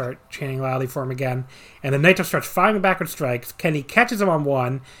 again start chanting loudly for him again. And then Naito starts firing backward strikes. Kenny catches him on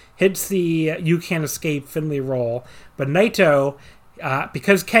one, hits the You Can't Escape Finley roll. But Naito...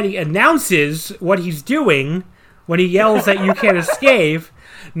 because Kenny announces what he's doing when he yells that you can't escape,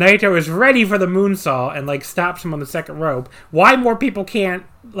 Naito is ready for the moonsault and, like, stops him on the second rope. Why more people can't,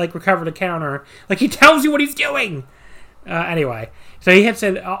 like, recover the counter? Like, he tells you what he's doing! Anyway, so he hits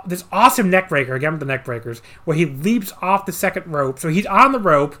this awesome neckbreaker, again with the neckbreakers, where he leaps off the second rope. So he's on the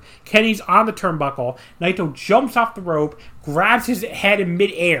rope, Kenny's on the turnbuckle, Naito jumps off the rope, grabs his head in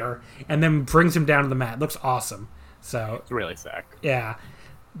midair, and then brings him down to the mat. Looks awesome. So it's really sick. Yeah.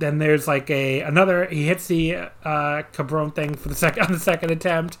 Then there's like another. He hits the cabron thing for on the second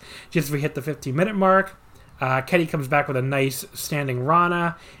attempt. Just as we hit the 15-minute mark, Kenny comes back with a nice standing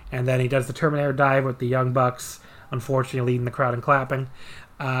Rana, and then he does the Terminator dive with the Young Bucks. Unfortunately, leading the crowd and clapping.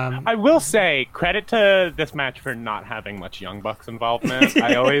 I will say credit to this match for not having much Young Bucks involvement.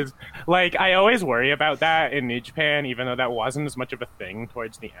 I always worry about that in New Japan, even though that wasn't as much of a thing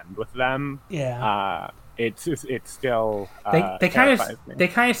towards the end with them. Yeah. It's still they kind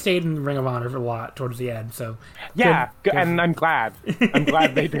of stayed in the Ring of Honor a lot towards the end. So yeah, good. And I'm glad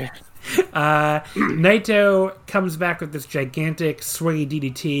they did. Naito comes back with this gigantic swingy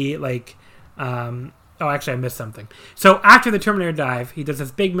DDT. Like, oh, actually, I missed something. So after the Terminator dive, he does this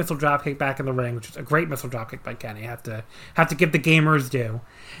big missile dropkick back in the ring, which is a great missile dropkick by Kenny. Have to give the gamers due.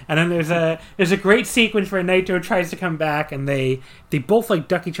 And then there's a great sequence where Naito tries to come back, and they both like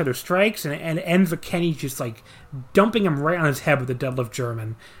duck each other's strikes, and it ends with Kenny just like dumping him right on his head with the deadlift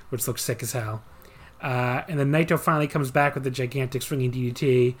German, which looks sick as hell. And then Naito finally comes back with the gigantic swinging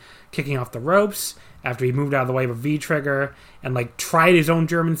DDT, kicking off the ropes after he moved out of the way of a V-trigger and like tried his own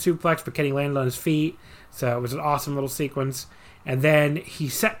German suplex, but Kenny landed on his feet. So it was an awesome little sequence. And then he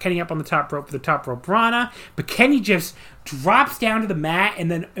set Kenny up on the top rope for the top rope Rana, but Kenny just drops down to the mat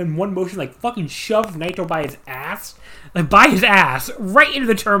and then in one motion like fucking shoves Naito by his ass, right into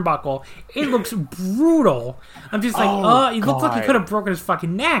the turnbuckle. It looks brutal. I'm just like, it looks like he could have broken his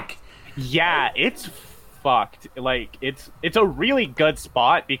fucking neck. Yeah, it's fucked. Like, it's a really good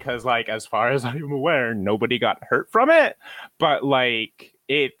spot because, like, as far as I'm aware, nobody got hurt from it. But, like,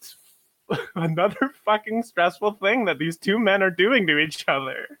 it's another fucking stressful thing that these two men are doing to each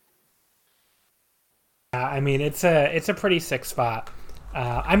other. I mean, it's a pretty sick spot.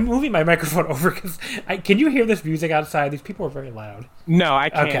 I'm moving my microphone over because can you hear this music outside? These people are very loud. No, I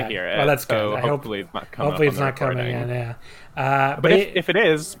can't hear it. Well, that's good. So hopefully it's not coming. Hopefully it's not coming in. Yeah. But if it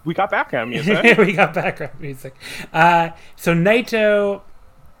is, we got background music. We got background music. So Naito.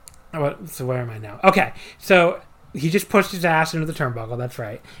 So where am I now? Okay, so he just pushed his ass into the turnbuckle. That's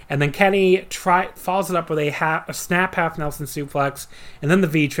right. And then Kenny follows it up with a snap half Nelson suplex, and then the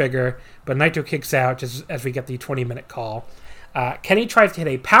V trigger. But Naito kicks out just as we get the 20-minute call. Kenny tries to hit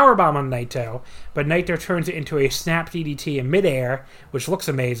a powerbomb on Naito, but Naito turns it into a snap DDT in midair, which looks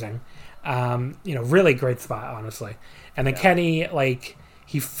amazing. Really great spot, honestly. And then Kenny,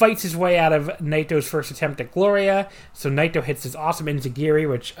 he fights his way out of Naito's first attempt at Gloria, so Naito hits his awesome Enziguri,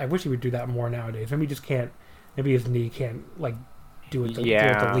 which I wish he would do that more nowadays. Maybe he just can't, maybe his knee can't, do it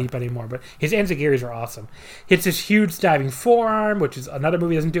the leap anymore, but his Enzuigiris are awesome. Hits this huge diving forearm, which is another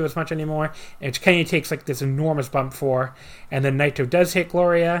movie doesn't do as much anymore, which Kenny takes this enormous bump for, and then Naito does hit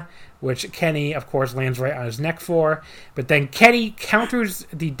Gloria, which Kenny, of course, lands right on his neck for, but then Kenny counters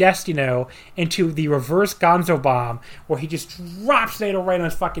the Destino into the reverse Gonzo bomb, where he just drops Naito right on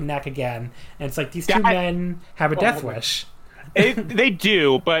his fucking neck again, and it's these two men have a death wish. They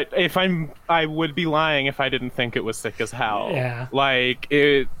do, but I would be lying if I didn't think it was sick as hell. Yeah.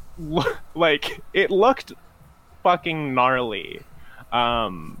 It looked fucking gnarly.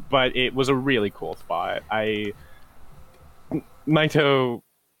 But it was a really cool spot. Naito,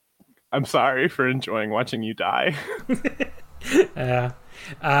 I'm sorry for enjoying watching you die. Then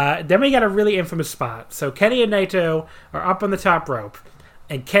we got a really infamous spot. So Kenny and Naito are up on the top rope,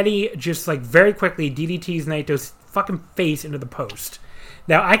 and Kenny just very quickly DDTs Naito's fucking face into the post.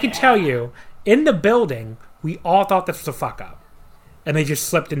 Now I can tell you, in the building, we all thought this was a fuck up, and they just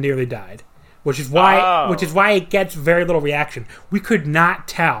slipped and nearly died, which is why it gets very little reaction. We could not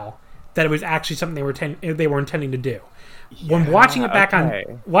tell that it was actually something they were intending to do. Yeah, when watching it back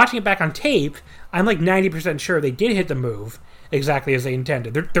on tape, I'm 90% sure they did hit the move exactly as they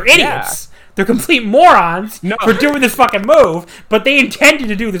intended. They're idiots. Yeah. They're complete morons for doing this fucking move, but they intended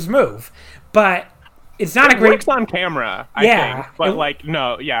to do this move. But it's not a great. It works on camera, I think. But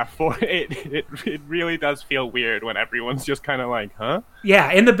it really does feel weird when everyone's just kind of huh?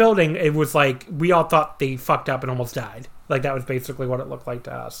 Yeah, in the building, it was we all thought they fucked up and almost died. That was basically what it looked like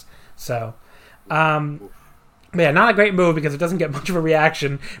to us. So, not a great move because it doesn't get much of a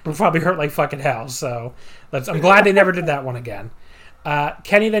reaction, but probably hurt like fucking hell. So, I'm glad they never did that one again.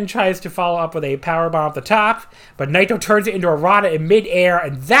 Kenny then tries to follow up with a powerbomb at the top, but Naito turns it into a Rana in midair,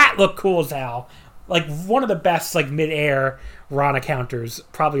 and that looked cool as hell. One of the best mid-air Rana counters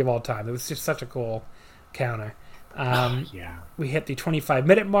probably of all time. It was just such a cool counter. We hit the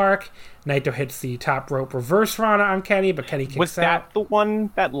 25-minute mark. Naito hits the top rope reverse Rana on Kenny, but Kenny kicks out. Was that the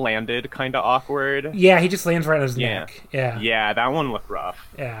one that landed kind of awkward? Yeah, he just lands right on his neck. Yeah, that one looked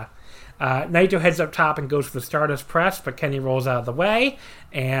rough. Yeah. Naito heads up top and goes for the Stardust Press, but Kenny rolls out of the way,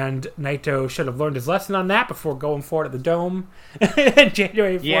 and Naito should have learned his lesson on that before going for it at the Dome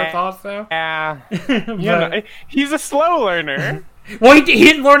January 4th also. Yeah. He's a slow learner. Well, he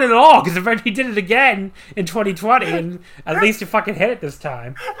didn't learn it at all, because he did it again in 2020, and at least he fucking hit it this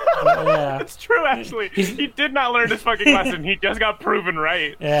time. Yeah. It's true, actually. He did not learn his fucking lesson. He just got proven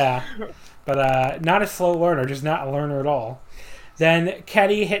right. Yeah. But not a slow learner, just not a learner at all. Then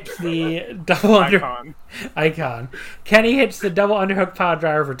Kenny hits the double Icon. Kenny hits the double underhook power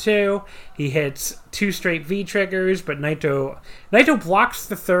driver for 2. He hits 2 straight V triggers, but Naito blocks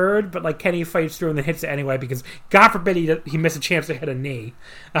the third, but Kenny fights through and then hits it anyway because God forbid he missed a chance to hit a knee.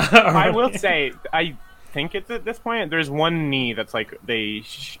 I will say, I think it's at this point there's one knee that's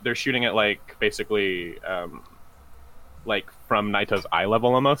they're shooting it basically. From Naito's eye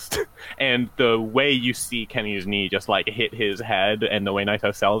level almost, and the way you see Kenny's knee just hit his head, and the way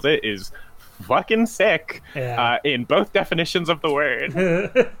Naito sells it is fucking sick. Yeah. In both definitions of the word.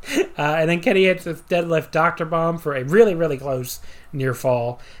 And then Kenny hits a deadlift Dr. Bomb for a really, really close near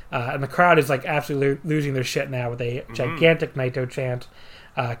fall, and the crowd is absolutely losing their shit now with a gigantic Naito chant.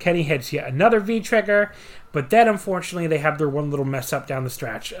 Kenny hits yet another V-trigger, but then unfortunately they have their one little mess up down the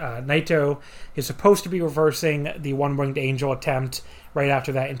stretch. Naito is supposed to be reversing the one-winged angel attempt right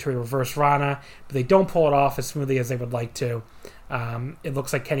after that into a reverse Rana, but they don't pull it off as smoothly as they would like to. It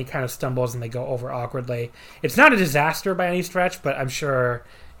looks like Kenny kind of stumbles and they go over awkwardly. It's not a disaster by any stretch, but I'm sure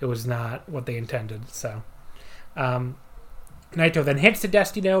it was not what they intended. So, Naito then hits the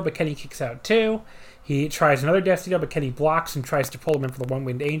Destino, but Kenny kicks out too. He tries another Destino, but Kenny blocks and tries to pull him in for the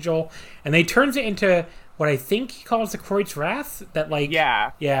One-Winged Angel. And they turns it into what I think he calls the Kreutz Wrath. That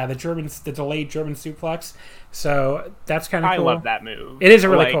the delayed German suplex. So that's kind of cool. I love that move. It is a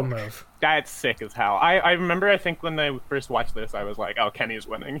really cool move. That's sick as hell. I remember, I think when I first watched this, I was like, oh, Kenny's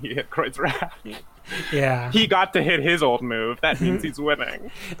winning. He hit Kreutz Wrath. Yeah. He got to hit his old move. That means he's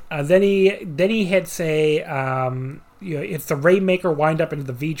winning. Then he hits it's the Rainmaker wind up into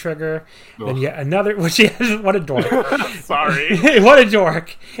the V-trigger. Then yet another, what a dork. Sorry. What a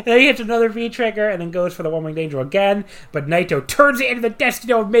dork. And then he hits another V-trigger and then goes for the One-Winged Angel again. But Naito turns it into the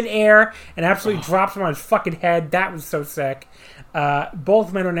Destino mid-air and absolutely drops him on his fucking head. That was so sick.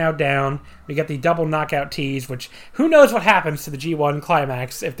 Both men are now down. We get the double knockout tease, which who knows what happens to the G1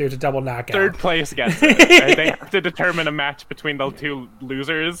 climax if there's a double knockout. Third place gets it. Right? They have to determine a match between the two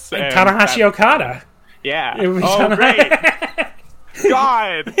losers. And Tanahashi Okada. Yeah. Right.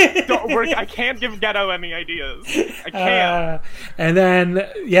 God, don't work. I can't give Geto any ideas. I can't. And then,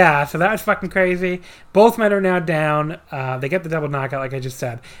 so that was fucking crazy. Both men are now down. They get the double knockout, like I just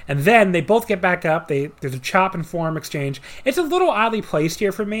said. And then they both get back up. There's a chop and forearm exchange. It's a little oddly placed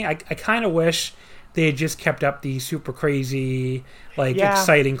here for me. I kind of wish they had just kept up the super crazy,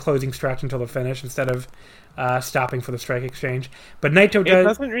 exciting closing stretch until the finish instead of stopping for the strike exchange. But Naito does... It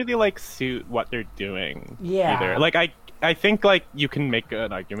doesn't really, suit what they're doing either. I think you can make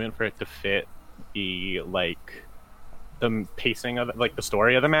an argument for it to fit the the pacing of the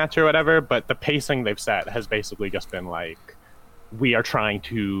story of the match or whatever, but the pacing they've set has basically just been we are trying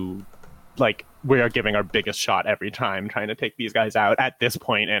to we are giving our biggest shot every time, trying to take these guys out at this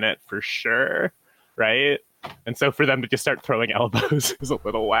point in it for sure, right? And so for them to just start throwing elbows is a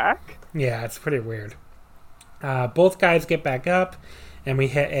little whack. Yeah, it's pretty weird. Both guys get back up, and we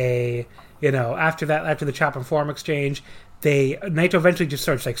hit after the chop and forearm exchange, Naito eventually just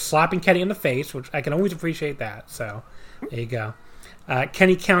starts slapping Kenny in the face, which I can always appreciate that. So there you go.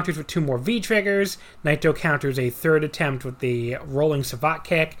 Kenny counters with 2 more V-triggers. Naito counters a third attempt with the rolling Savate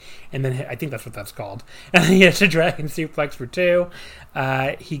kick, and then I think that's what that's called. And then he hits a dragon suplex for 2.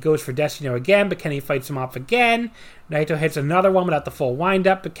 He goes for Destino again, but Kenny fights him off again. Naito hits another one without the full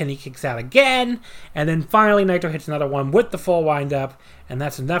wind-up, but Kenny kicks out again. And then finally, Naito hits another one with the full wind-up, and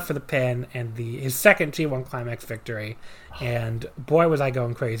that's enough for the pin and his second G1 Climax victory. And boy, was I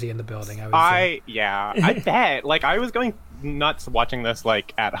going crazy in the building. I bet. I was going nuts watching this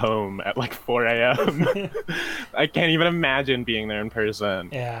at home at 4 a.m. I can't even imagine being there in person.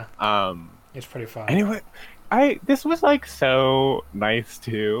 Yeah. It's pretty fun. Anyway, this was so nice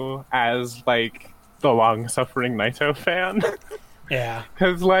too, as the long-suffering Naito fan. Yeah.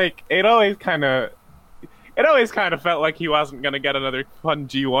 Because it always kind of felt like he wasn't going to get another fun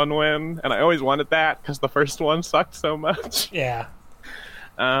G1 win, and I always wanted that because the first one sucked so much. Yeah.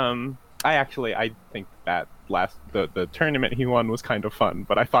 I think that the tournament he won was kind of fun,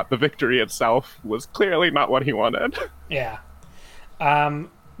 but I thought the victory itself was clearly not what he wanted. Yeah.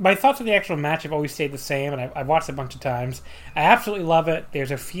 My thoughts on the actual match have always stayed the same, and I've watched it a bunch of times. I absolutely love it. There's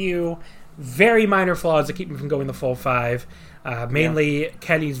a few very minor flaws that keep me from going the full 5. Mainly,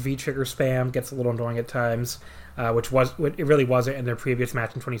 Kenny's V-trigger spam gets a little annoying at times, it really wasn't in their previous match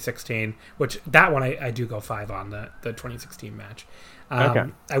in 2016, which that one I do go 5 on, the 2016 match. Okay.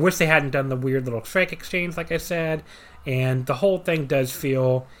 I wish they hadn't done the weird little strike exchange, like I said, and the whole thing does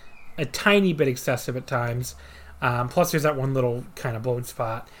feel a tiny bit excessive at times. Plus, there's that one little kind of blown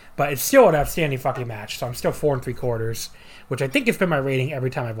spot, but it's still an outstanding fucking match. So I'm still 4 3/4, which I think has been my rating every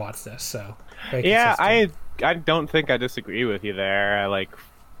time I've watched this. So yeah, I don't think I disagree with you there. I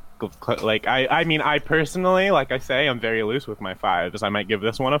personally, I say, I'm very loose with my 5s. I might give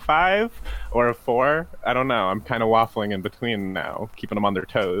this one a 5 or a 4. I don't know. I'm kind of waffling in between now, keeping them on their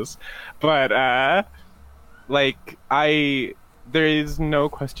toes. But there is no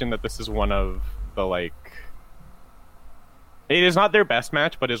question that this is one of the it is not their best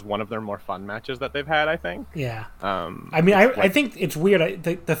match, but is one of their more fun matches that they've had, I think. Yeah. I think it's weird.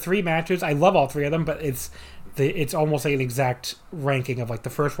 The 3 matches, I love all 3 of them, but it's almost an exact ranking of the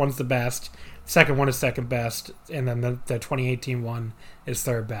first one's the best, second one is second best, and then the 2018 one is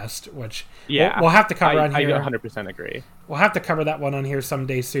third best, which we'll have to cover on here. I 100% agree. We'll have to cover that one on here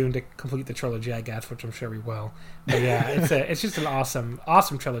someday soon to complete the trilogy, I guess, which I'm sure we will. But yeah, it's just an awesome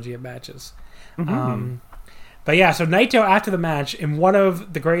trilogy of matches. Mm-hmm. But yeah, so Naito, after the match, in one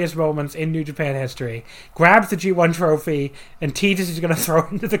of the greatest moments in New Japan history, grabs the G1 trophy and teases he's going to throw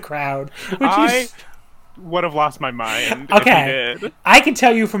it into the crowd. I would have lost my mind okay. if he did. I can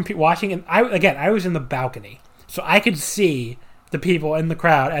tell you from watching, and I was in the balcony, so I could see the people in the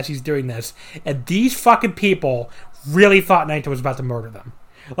crowd as he's doing this, and these fucking people really thought Naito was about to murder them.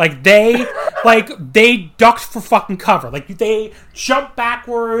 Like, they ducked for fucking cover. Like, they jumped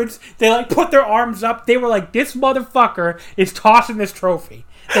backwards. They, like, put their arms up. They were like, this motherfucker is tossing this trophy.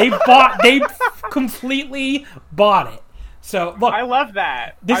 They completely bought it. So, look. I love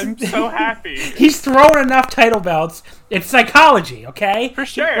that. I'm so happy. He's thrown enough title belts. It's psychology, okay? For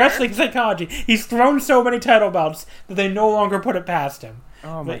sure. Wrestling psychology. He's thrown so many title belts that they no longer put it past him.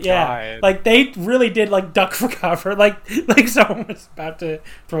 Oh my god! Like they really did like duck for cover, like someone was about to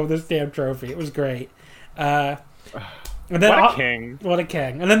throw this damn trophy. It was great. And then what a king! What a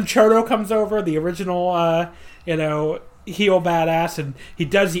king! And then Chodo comes over, the original, heel badass, and he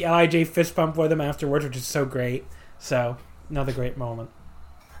does the LIJ fist bump with him afterwards, which is so great. So another great moment.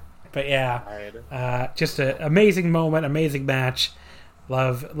 But yeah, just an amazing moment, amazing match.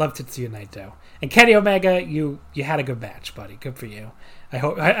 Love Tetsuya Naito and Kenny Omega. You had a good match, buddy. Good for you. I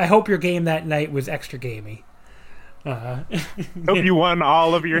hope your game that night was extra gamey. Hope you won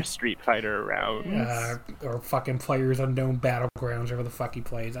all of your Street Fighter rounds. Or fucking Players Unknown Battlegrounds, whatever the fuck he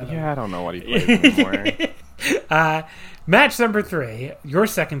plays. I don't know what he plays anymore. Match number 3, your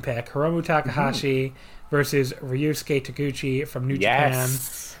second pick, Hiromu Takahashi versus Ryusuke Taguchi from New Japan.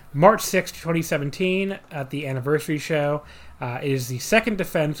 March 6, 2017, at the anniversary show. It is the second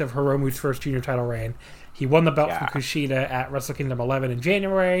defense of Hiromu's first junior title reign. He won the belt from Kushida at Wrestle Kingdom 11 in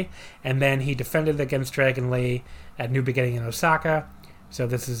January, and then he defended against Dragon Lee at New Beginning in Osaka. So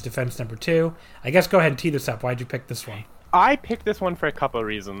this is defense number 2. I guess go ahead and tee this up. Why'd you pick this one? I picked this one for a couple of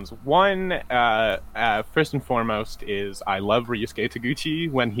reasons. One, first and foremost, is I love Ryusuke Taguchi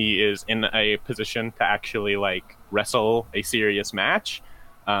when he is in a position to actually like wrestle a serious match.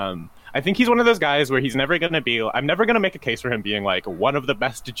 I think he's one of those guys where he's never going to be... I'm never going to make a case for him being, like, one of the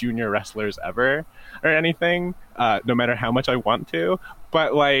best junior wrestlers ever or anything, no matter how much I want to.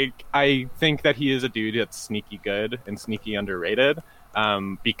 But, like, I think that he is a dude that's sneaky good and sneaky underrated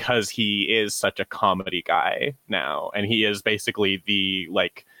because he is such a comedy guy now. And he is basically the,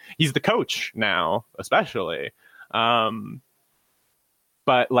 like... He's the coach now, especially.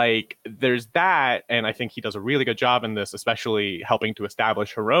 But, like, there's that, and I think he does a really good job in this, especially helping to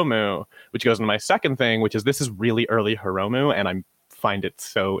establish Hiromu, which goes into my second thing, which is this is really early Hiromu, and I find it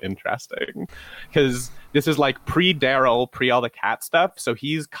so interesting. Because this is, like, pre-Daryl, pre all the cat stuff, so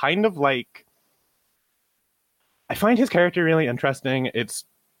he's kind of, like... I find his character really interesting.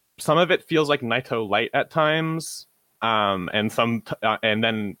 Some of it feels like Naito Light at times, and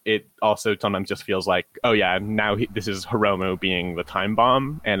then it also sometimes just feels like, oh yeah, now this is Hiromu being the time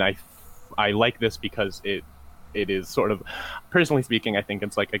bomb, and I like this because it is sort of, personally speaking, I think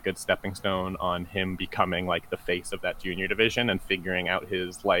it's like a good stepping stone on him becoming like the face of that junior division and figuring out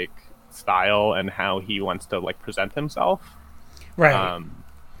his like style and how he wants to like present himself. Right.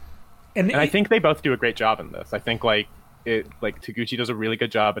 And I think they both do a great job in this. I think Taguchi does a really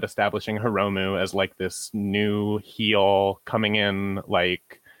good job at establishing Hiromu as like this new heel coming in,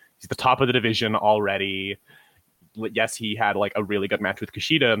 like he's the top of the division already. Yes, he had like a really good match with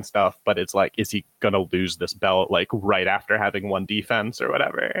Kushida and stuff, but it's like, is he gonna lose this belt like right after having won defense or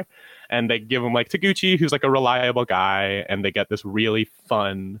whatever? And they give him like Taguchi, who's like a reliable guy, and they get this really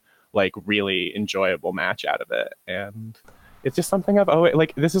fun, like really enjoyable match out of it. And it's just something I've always,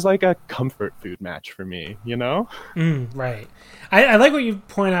 like, this is like a comfort food match for me, you know? Right. I like what you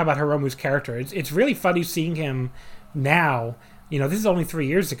point out about Hiromu's character. It's really funny seeing him now. You know, this is only 3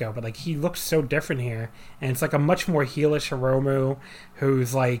 years ago, but, like, he looks so different here. And it's, like, a much more heelish Hiromu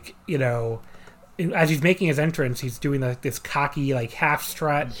who's, like, you know, as he's making his entrance, he's doing, like, this cocky, like, half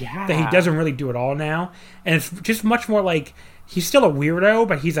strut that he doesn't really do at all now. And it's just much more, like, he's still a weirdo,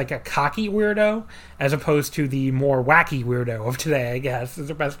 but he's, like, a cocky weirdo as opposed to the more wacky weirdo of today, I guess, is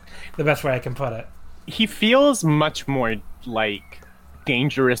the best way I can put it. He feels much more, like,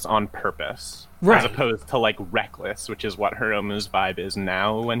 dangerous on purpose. Right. As opposed to, like, reckless, which is what Hiromu's vibe is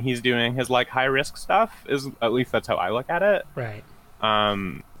now when he's doing his, like, high-risk stuff. At least that's how I look at it. Right.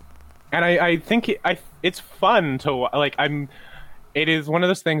 And I think it's fun to, like, it is one of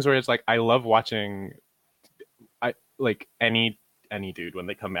those things where it's, like, I love watching, like, any dude when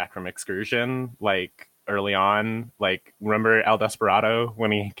they come back from excursion, like, early on. Like, remember El Desperado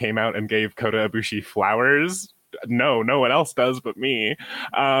when he came out and gave Kota Ibushi flowers? No one else does but me.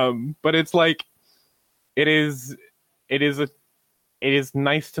 But it's, like, it is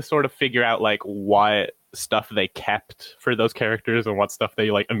nice to sort of figure out like what stuff they kept for those characters and what stuff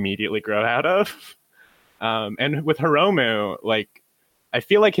they like immediately grow out of. And with Hiromu, like, I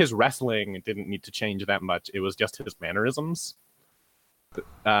feel like his wrestling didn't need to change that much. It was just his mannerisms.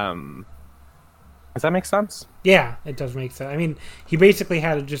 Does that make sense? Yeah, it does make sense. I mean, he basically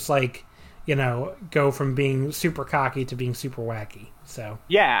had to just like, go from being super cocky to being super wacky. So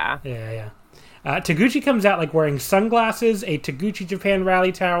yeah. Taguchi comes out like wearing sunglasses, a Taguchi Japan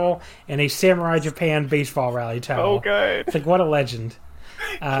rally towel, and a Samurai Japan baseball rally towel. Oh, good. It's like, what a legend.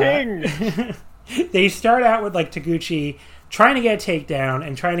 King. They start out with like Taguchi trying to get a takedown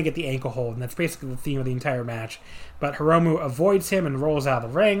and trying to get the ankle hold, and that's basically the theme of the entire match. But Hiromu avoids him and rolls out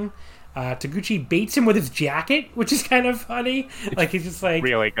of the ring. Taguchi baits him with his jacket, which is kind of funny. Like, he's just like...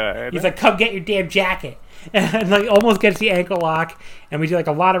 really good. He's like, come get your damn jacket. And like almost gets the ankle lock. And we do like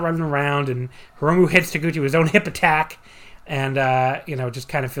a lot of running around. And Hiromu hits Taguchi with his own hip attack. And, just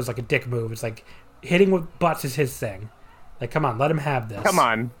kind of feels like a dick move. It's like, hitting with butts is his thing. Like, come on, let him have this. Come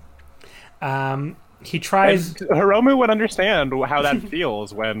on. He tries... And Hiromu would understand how that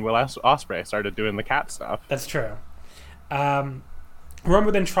feels when Will Ospreay started doing the cat stuff. That's true.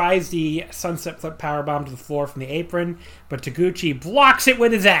 Hiromu then tries the sunset flip powerbomb to the floor from the apron, but Taguchi blocks it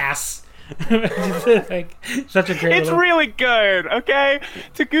with his ass. Like, such a great. It's really good. Okay,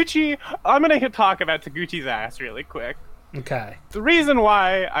 Taguchi. I'm gonna talk about Taguchi's ass really quick. Okay. The reason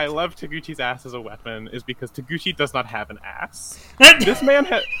why I love Taguchi's ass as a weapon is because Taguchi does not have an ass. This man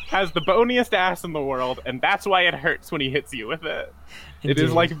has the boniest ass in the world, and that's why it hurts when he hits you with it. Indeed. It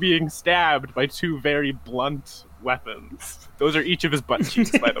is like being stabbed by two very blunt weapons. Those are each of his butt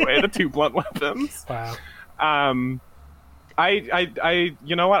cheeks, by the way, the two blunt weapons. Wow.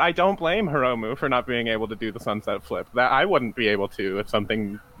 You know what? I don't blame Hiromu for not being able to do the sunset flip. That I wouldn't be able to if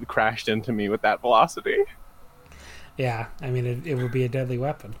something crashed into me with that velocity. Yeah, I mean, it would be a deadly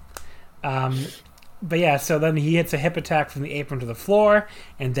weapon. But yeah, so then he hits a hip attack from the apron to the floor,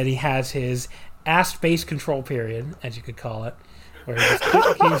 and then he has his ass-based control period, as you could call it, where he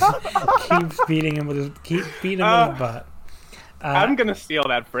just keeps beating him with his butt. I'm gonna steal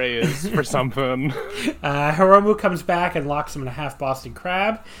that phrase for something. Hiromu comes back and locks him in a half Boston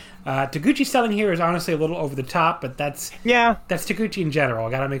Crab. Taguchi's selling here is honestly a little over the top, but that's Taguchi in general.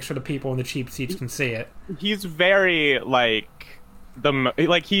 I gotta make sure the people in the cheap seats can see it. He's very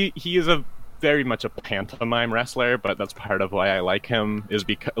he is a very much a pantomime wrestler, but that's part of why I like him, is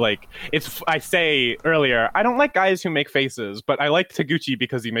because I say earlier, I don't like guys who make faces, but I like Taguchi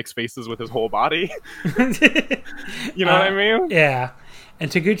because he makes faces with his whole body. You know what I mean? Yeah. And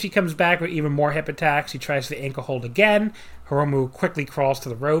Taguchi comes back with even more hip attacks. He tries the ankle hold again. Hiromu quickly crawls to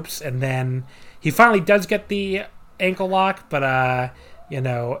the ropes, and then he finally does get the ankle lock, but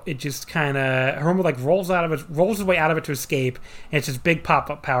it just kind of... Hiromu rolls his way out of it to escape, and it's this big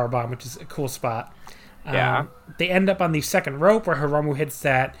pop-up powerbomb, which is a cool spot. Yeah. They end up on the second rope where Hiromu hits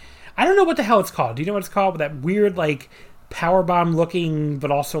that... I don't know what the hell it's called. Do you know what it's called? But that weird, powerbomb-looking,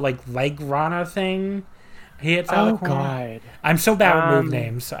 but also, leg Rana thing he hits out of the corner. God. I'm so bad with move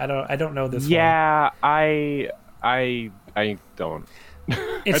names, so I don't know this one. Yeah, I don't.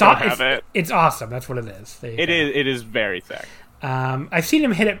 It's I don't have it. It's awesome. That's what it is. It is very thick. I've seen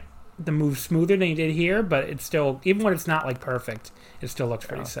him hit the move smoother than he did here, but it's still, even when it's not perfect, it still looks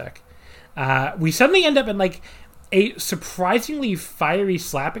pretty sick. We suddenly end up in a surprisingly fiery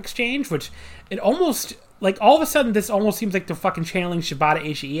slap exchange, which it almost... all of a sudden, this almost seems like they're fucking channeling Shibata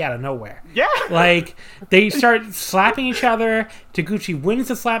Ishii out of nowhere. Yeah. They start slapping each other. Taguchi wins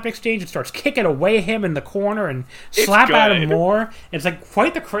the slap exchange and starts kicking away him in the corner and slap at him more. It's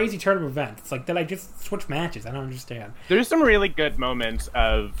quite the crazy turn of events. It's did I just switch matches? I don't understand. There's some really good moments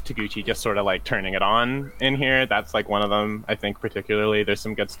of Taguchi just sort of turning it on in here. That's one of them, I think, particularly. There's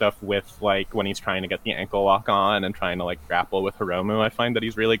some good stuff with when he's trying to get the ankle lock on and trying to grapple with Hiromu. I find that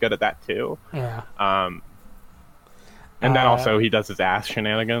he's really good at that too. Yeah. And then also he does his ass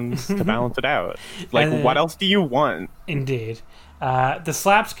shenanigans to balance it out. What else do you want? Indeed. The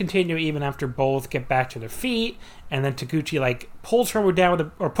slaps continue even after both get back to their feet, and then Taguchi pulls Hiromu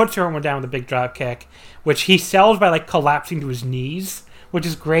down puts Hiromu down with a big drop kick, which he sells by collapsing to his knees, which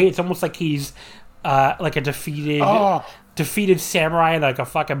is great. It's almost like he's a defeated samurai in a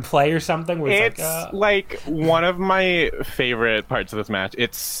fucking play or something. Where it's one of my favorite parts of this match.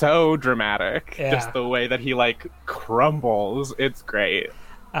 It's so dramatic. Yeah. Just the way that he crumbles. It's great.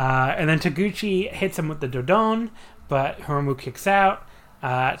 And then Taguchi hits him with the Dodon, but Hiromu kicks out.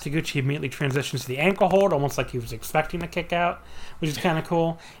 Taguchi immediately transitions to the ankle hold, almost like he was expecting the kick out, which is kind of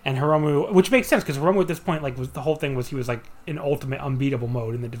cool. And Hiromu, which makes sense because Hiromu at this point, the whole thing was he was in ultimate unbeatable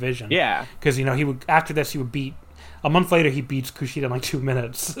mode in the division. Yeah. Because he would, after this, he would beat. A month later, he beats Kushida in 2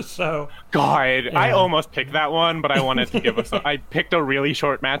 minutes. So, God, yeah. I almost picked that one, but I wanted to give us. I picked a really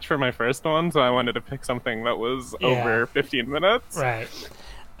short match for my first one, so I wanted to pick something that was over 15 minutes. Right.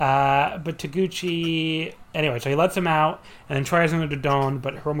 But Taguchi, anyway, so he lets him out and then tries him to Dodon,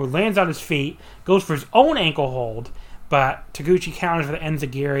 but Hiromu lands on his feet, goes for his own ankle hold, but Taguchi counters with the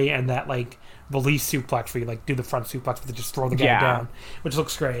enziguri and that like release suplex where you like do the front suplex but just throw the guy down, which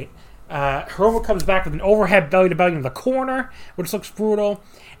looks great. Hiromu comes back with an overhead belly to belly in the corner, which looks brutal,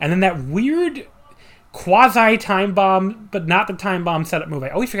 and then that weird quasi time bomb, but not the time bomb setup move. I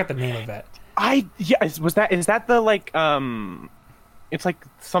always forget the name of it. Is that the like it's like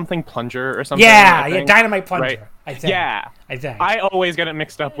something plunger or something? Yeah, dynamite plunger. Right? I think. I always get it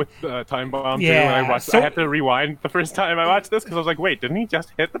mixed up with the time bomb too. When I watch, I had to rewind the first time I watched this because I was like, "Wait, didn't he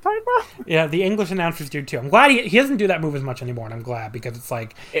just hit the time bomb?" Yeah, the English announcers do too. I'm glad he doesn't do that move as much anymore, and I'm glad because it's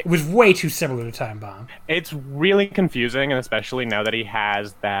like it was way too similar to time bomb. It's really confusing, and especially now that he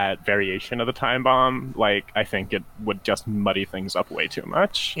has that variation of the time bomb, like I think it would just muddy things up way too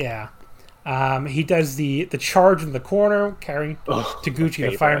much. Yeah. He does the charge in the corner, carrying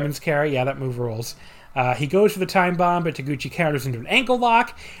Taguchi, the fireman's carry. Yeah, that move rules. He goes for the time bomb, but Taguchi counters into an ankle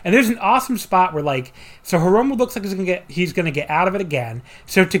lock. And there's an awesome spot where, like, so Hiromu looks like he's gonna get out of it again.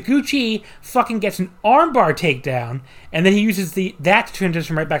 So Taguchi fucking gets an armbar takedown, and then he uses that to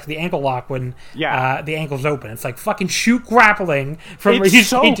transition right back to the ankle lock when the ankle's open. It's like fucking shoot grappling from it's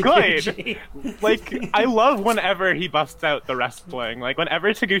so good. Like, I love whenever he busts out the wrestling. Like,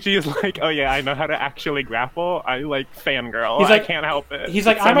 whenever Taguchi is like, "Oh yeah, I know how to actually grapple," I like fangirl. I can't help it. He's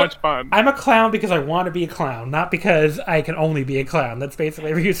like, "I'm much fun. I'm a clown because I want to be a clown, not because I can only be a clown." That's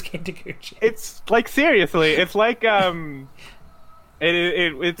basically Ryusuke Taguchi. It's like, seriously, it's like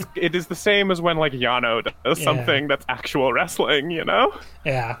it is the same as when like Yano does something that's actual wrestling, you know?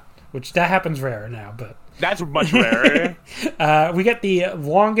 Yeah, which that happens rarer now, but that's much rarer. We get the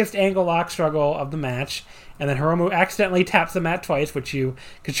longest ankle lock struggle of the match, and then Hiromu accidentally taps the mat twice, which you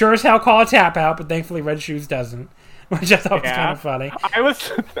could sure as hell call a tap out, but thankfully Red Shoes doesn't, which I thought was kind of funny.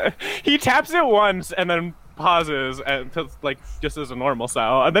 He taps it once and then pauses and like just as a normal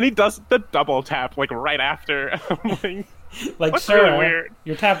style, and then he does the double tap like right after. Like, sir, really weird.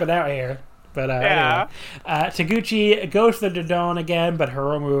 You're tapping out here. But anyway. Taguchi goes to the Dodon again, but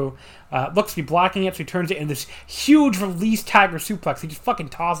Hiromu looks to be blocking it, so he turns it into this huge release tiger suplex. He just fucking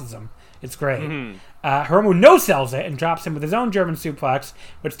tosses him. It's great. Mm-hmm. Hiromu no-sells it and drops him with his own German suplex,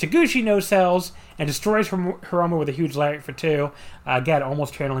 which Taguchi no-sells and destroys Hiromu with a huge lariat for two. Again,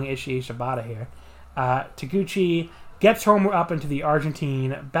 almost channeling Ishii Shibata here. Taguchi gets Hiromu up into the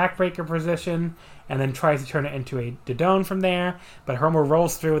Argentine backbreaker position and then tries to turn it into a Dodon from there. But Hiromu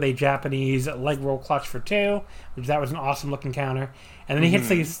rolls through with a Japanese leg roll clutch for two, which that was an awesome-looking counter. And then he hits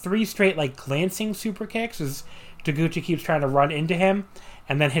these three straight like glancing super kicks as Taguchi keeps trying to run into him,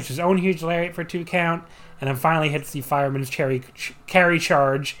 and then hits his own huge lariat for 2 count, and then finally hits the fireman's carry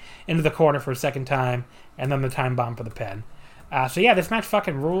charge into the corner for a second time, and then the time bomb for the pin. So yeah, this match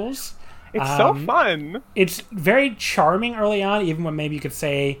fucking rules. It's so fun. It's very charming early on, even when maybe you could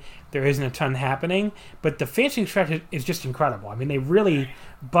say there isn't a ton happening. But the finishing stretch is just incredible. I mean, they really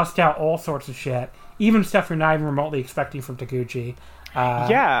bust out all sorts of shit, even stuff you're not even remotely expecting from Taguchi.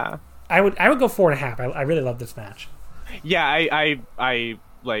 Yeah, I would go 4.5. I really love this match. Yeah, I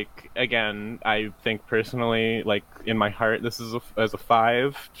like, again, I think personally, like, in my heart, this is as a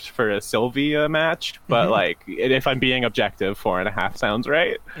 5 for a Sylvia match, but like, if I'm being objective, 4.5 sounds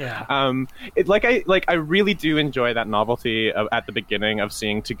right. Yeah. I really do enjoy that novelty at the beginning of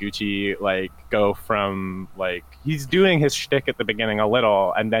seeing Taguchi like go from like he's doing his shtick at the beginning a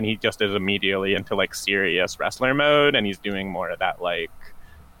little, and then he just is immediately into like serious wrestler mode, and he's doing more of that like,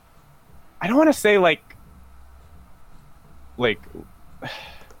 I don't want to say like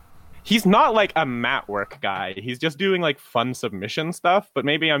he's not like a mat work guy. He's just doing like fun submission stuff, but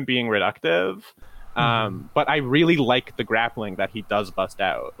maybe I'm being reductive. But I really like the grappling that he does bust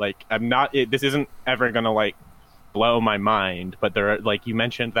out. Like, this isn't ever gonna like blow my mind, but there are, like you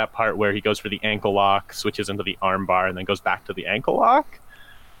mentioned, that part where he goes for the ankle lock, switches into the arm bar, and then goes back to the ankle lock.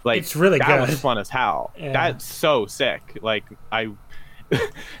 Like, it's really that good. Was fun as hell. Yeah. That's so sick. Like,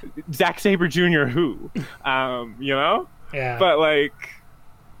 Zack Sabre Jr. you know? Yeah. But like,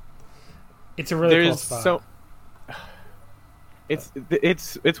 it's a really cool spot. So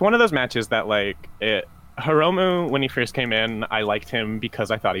it's one of those matches that like Hiromu, when he first came in, I liked him because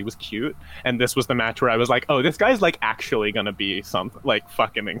I thought he was cute, and this was the match where I was like, oh, this guy's like actually gonna be something like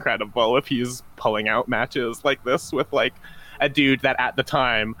fucking incredible if he's pulling out matches like this with like a dude that at the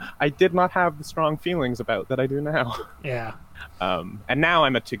time I did not have the strong feelings about that I do now. Yeah. And now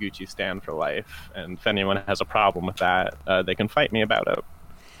I'm a Taguchi stan for life, and if anyone has a problem with that, they can fight me about it.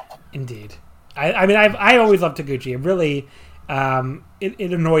 Indeed. I mean, I always love Taguchi. It really,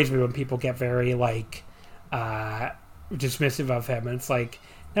 it annoys me when people get very, like, dismissive of him. And it's like,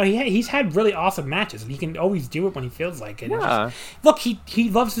 no, he's had really awesome matches, and he can always do it when he feels like it. Yeah. Look, he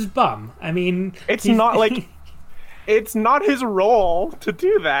loves his bum. I mean... It's not like... it's not his role to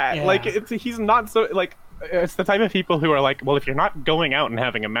do that. Yeah. Like, he's not so, like, it's the type of people who are like, well, if you're not going out and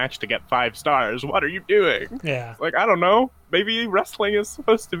having a match to get 5 stars, what are you doing? Yeah. Like, I don't know. Maybe wrestling is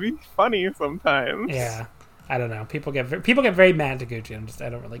supposed to be funny sometimes. Yeah. I don't know. People get very mad at Taguchi. I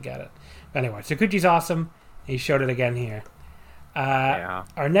don't really get it. But anyway, Taguchi's awesome. He showed it again here.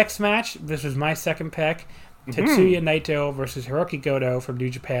 Our next match, this was my second pick. Tetsuya Naito versus Hiroki Goto from New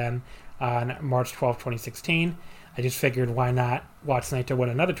Japan on March 12, 2016. I just figured, why not watch Naito win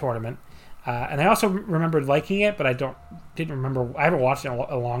another tournament? And I also remembered liking it, but I didn't remember. I haven't watched it in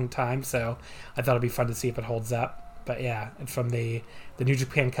a long time, so I thought it'd be fun to see if it holds up. But yeah, it's from the New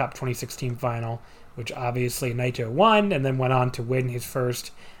Japan Cup 2016 final, which obviously Naito won, and then went on to win his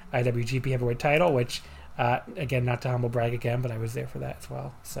first IWGP Heavyweight title. Which, again, not to humble brag again, but I was there for that as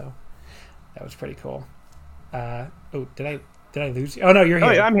well. So that was pretty cool. Did I lose you? Oh no, you're here.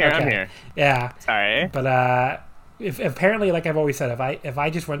 Oh, yeah, I'm here. Okay. I'm here. Yeah. Sorry. But if apparently, like I've always said, if I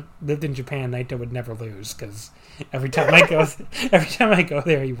just lived in Japan, Naito would never lose, because every time I go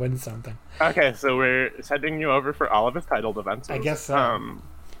there, he wins something. Okay, so we're sending you over for all of his title defenses. I guess so.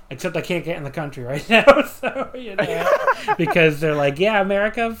 Except I can't get in the country right now, so because they're like, yeah,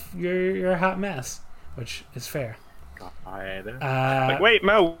 America, you're a hot mess, which is fair. God. Like, wait,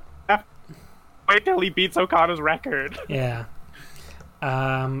 no. Wait till he beats Okada's record. Yeah.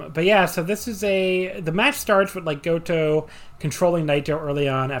 But yeah, so this is the match starts with like Goto controlling Naito early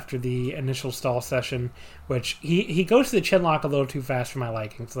on after the initial stall session, which he goes to the chin lock a little too fast for my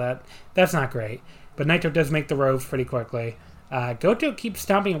liking, so that's not great. But Naito does make the ropes pretty quickly. Goto keeps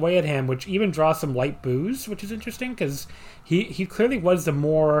stomping away at him, which even draws some light boos, which is interesting because he clearly was the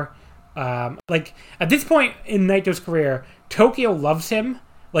more like at this point in Naito's career, Tokyo loves him.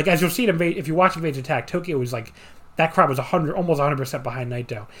 Like, as you'll see if you watch Invasion Attack, Tokyo was like, that crowd was almost 100% behind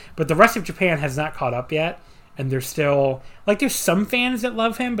Naito. But the rest of Japan has not caught up yet, and there's still, like, there's some fans that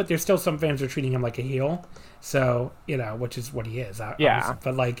love him, but there's still some fans that are treating him like a heel. So, which is what he is. Yeah. Obviously.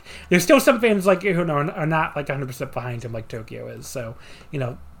 But, like, there's still some fans, like, who are not, like, 100% behind him like Tokyo is. So,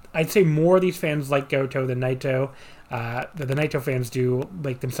 I'd say more of these fans like Goto than Naito. The Naito fans do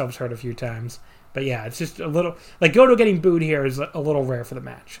make themselves heard a few times. But yeah, it's just a little... Like, Goto getting booed here is a little rare for the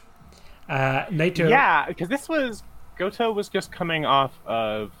match. Naito... Yeah, because Goto was just coming off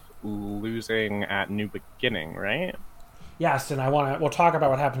of losing at New Beginning, right? Yes, and we'll talk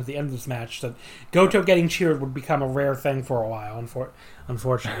about what happens at the end of this match. That Goto getting cheered would become a rare thing for a while,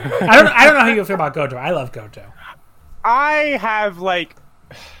 unfortunately. I don't know how you feel about Goto. I love Goto.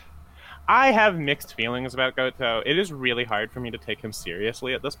 I have mixed feelings about Goto. It is really hard for me to take him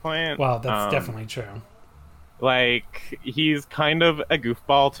seriously at this point. Well, that's definitely true. Like, he's kind of a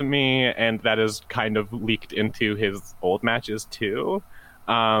goofball to me, and that is kind of leaked into his old matches too.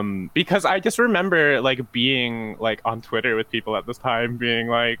 Because I just remember, like, being, like, on Twitter with people at this time being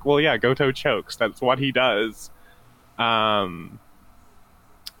like, well, yeah, Goto chokes. That's what he does. And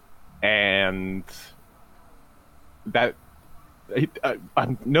that...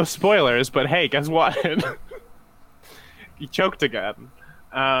 no spoilers, but hey, guess what? He choked again.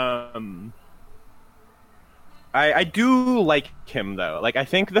 I do like him, though. Like, I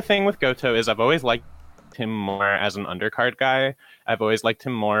think the thing with Goto is I've always liked him more as an undercard guy. I've always liked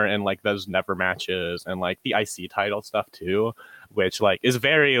him more in, like, those Never matches and, like, the IC title stuff, too, which, like, is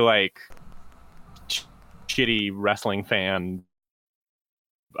very, like, shitty wrestling fan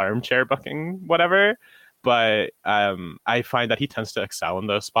armchair booking, whatever. But I find that he tends to excel in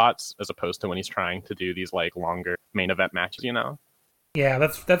those spots as opposed to when he's trying to do these, like, longer main event matches, Yeah,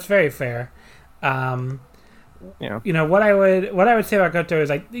 that's very fair. Yeah. What I would say about Goto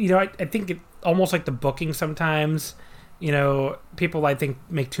is I think it almost like the booking sometimes. People I think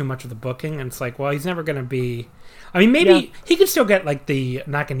make too much of the booking, and it's like, well, he's never going to be. I mean, maybe he could still get like the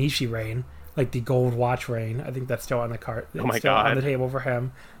Nakanishi reign, like the gold watch reign. I think that's still on the card. Oh my still God. on the table for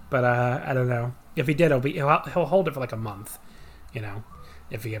him. But I don't know. If he did, he'll hold it for like a month,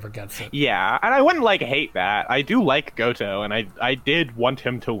 if he ever gets it. Yeah, and I wouldn't, like, hate that. I do like Goto, and I did want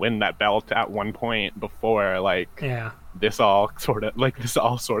him to win that belt at one point before, like, this all sort of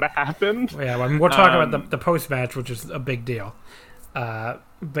happened. Yeah, well, I mean, we'll talk about the post-match, which is a big deal. But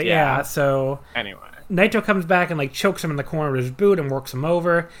yeah, so... Anyway. Naito comes back and, like, chokes him in the corner with his boot and works him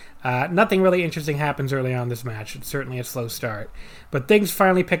over. Nothing really interesting happens early on in this match. It's certainly a slow start. But things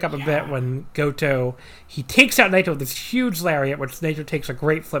finally pick up a bit when Goto... He takes out Naito with this huge lariat, which Naito takes a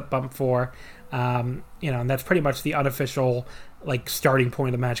great flip bump for. And that's pretty much the unofficial, like, starting point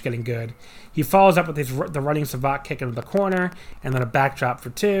of the match getting good. He follows up with the running Savate kick into the corner, and then a backdrop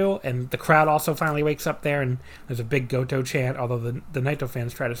for 2, and the crowd also finally wakes up there, and there's a big Goto chant, although the Naito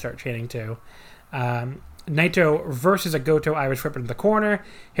fans try to start chanting too. Naito reverses a Goto Irish whip into the corner,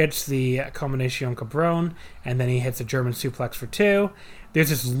 hits the Combinacion Cabron, and then he hits a German suplex for 2. There's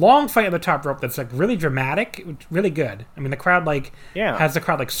this long fight on the top rope that's like really dramatic, really good. I mean, the crowd has the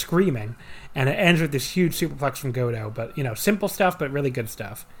crowd like screaming, and it ends with this huge superplex from Goto. But simple stuff, but really good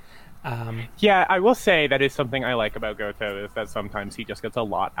stuff. Yeah, I will say that is something I like about Goto is that sometimes he just gets a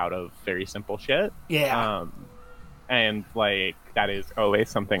lot out of very simple shit. Yeah. And that is always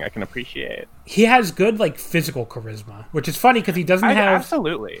something I can appreciate. He has good physical charisma, which is funny because he doesn't have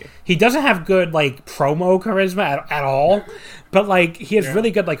absolutely. He doesn't have good promo charisma at all, but he has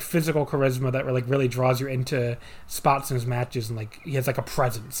really good physical charisma that really draws you into spots in his matches, and he has a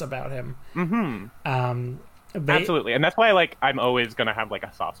presence about him. Mm-hmm. Absolutely, and that's why I'm always gonna have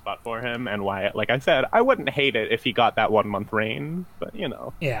a soft spot for him, and why I said I wouldn't hate it if he got that 1 month reign, but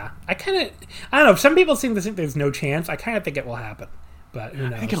yeah, I don't know. Some people seem to think there's no chance. I kind of think it will happen, but who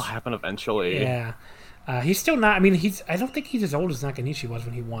knows? I think it'll happen eventually. Yeah, he's still not. I mean, I don't think he's as old as Nakanishi was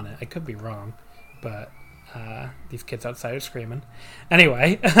when he won it. I could be wrong, but. These kids outside are screaming.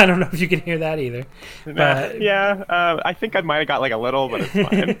 Anyway, I don't know if you can hear that either. But, I think I might have got a little, but it's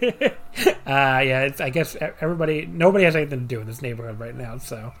fine. I guess nobody has anything to do in this neighborhood right now.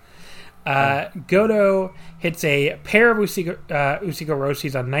 So, Goto hits a pair of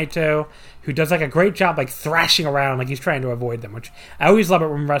Usigoroshis on Naito, who does a great job thrashing around like he's trying to avoid them. Which I always love it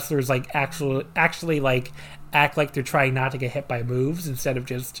when wrestlers actually act like they're trying not to get hit by moves instead of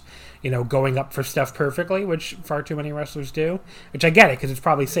just going up for stuff perfectly, which far too many wrestlers do. Which I get it because it's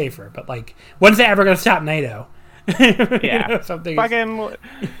probably safer, but when's that ever going to stop Naito? Yeah, something. Fucking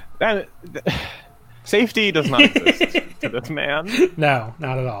safety does not exist to this man. No,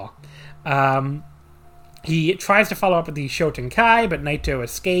 not at all. He tries to follow up with the Shotenkai, but Naito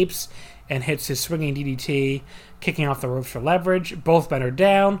escapes and hits his swinging DDT, kicking off the ropes for leverage. Both men are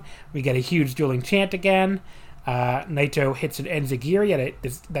down. We get a huge dueling chant again. Naito hits an Enzigiri at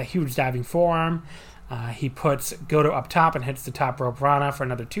that huge diving forearm. He puts Goto up top and hits the top rope Rana for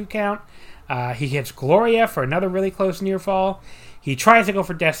another 2 count. He hits Gloria for another really close near fall. He tries to go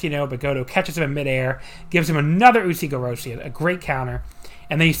for Destino, but Goto catches him in midair, gives him another Usigoroshi, a great counter.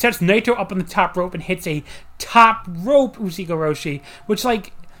 And then he sets Naito up on the top rope and hits a top rope Usigoroshi, which,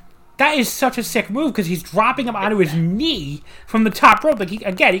 that is such a sick move because he's dropping him onto his knee from the top rope. He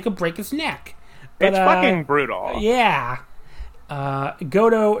could break his neck. But, it's fucking brutal. Yeah.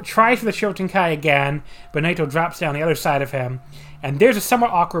 Goto tries for the Shotenkai again, but Naito drops down the other side of him. And there's a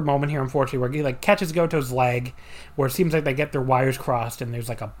somewhat awkward moment here, unfortunately, where he catches Goto's leg, where it seems like they get their wires crossed, and there's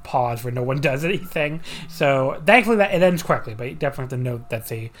a pause where no one does anything. So thankfully that it ends correctly, but you definitely have to note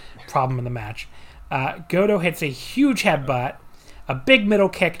that's a problem in the match. Goto hits a huge headbutt, a big middle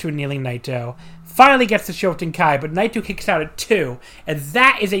kick to a kneeling Naito, finally gets the Shotenkai, but Naito kicks out at 2, and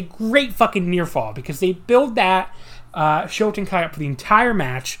that is a great fucking near fall, because they build that Shotenkai up for the entire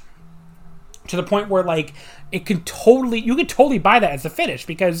match to the point where you can totally buy that as a finish,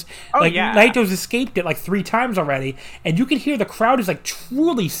 because Naito's escaped it 3 times already, and you can hear the crowd is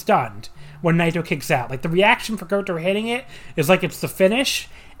truly stunned when Naito kicks out. The reaction for Goto hitting it is it's the finish,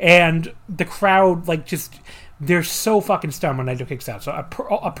 and the crowd they're so fucking stunned when Naito kicks out. So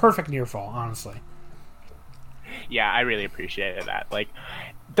a perfect near fall, honestly. Yeah, I really appreciated that.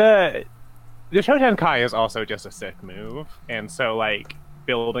 The Shotenkai is also just a sick move, and so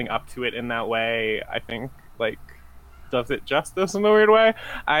building up to it in that way, I think does it justice in a weird way.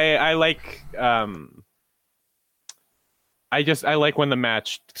 I like when the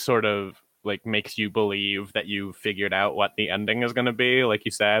match sort of makes you believe that you figured out what the ending is going to be, like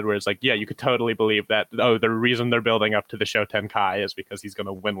you said, where it's you could totally believe that, the reason they're building up to the Shotenkai is because he's going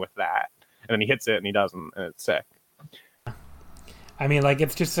to win with that, and then he hits it and he doesn't, and it's sick. I mean,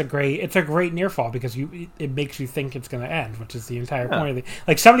 it's just a great near fall because it makes you think it's going to end, which is the entire point of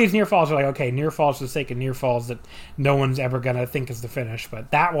the. Some of these near falls are okay, near falls for the sake of near falls that no one's ever going to think is the finish, but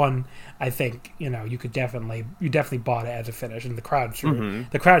that one, I think, you definitely bought it as a finish, and the crowd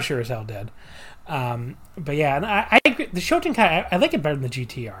sure as hell did. But yeah, and I agree. The Shotenkai, I like it better than the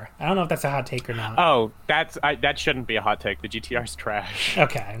GTR. I don't know if that's a hot take or not. Oh, that shouldn't be a hot take. The GTR's trash.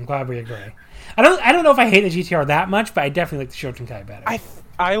 Okay, I'm glad we agree. I don't know if I hate the GTR that much, but I definitely like the Shotenkai better.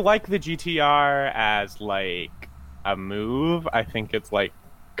 I like the GTR as a move. I think it's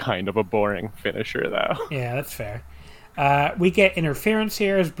kind of a boring finisher though. Yeah, that's fair. We get interference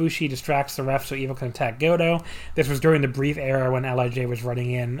here as Bushi distracts the ref so Evil can attack Goto. This was during the brief era when LIJ was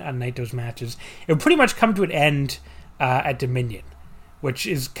running in on Naito's matches. It would pretty much come to an end at Dominion, which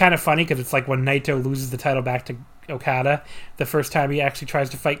is kind of funny because it's when Naito loses the title back to Okada the first time he actually tries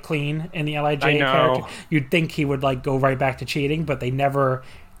to fight clean in the LIJ character. You'd think he would go right back to cheating, but I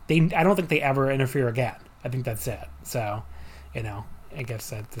don't think they ever interfere again. I think that's it. So, I guess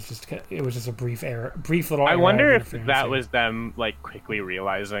that it was just a brief little. I wonder if that was them like quickly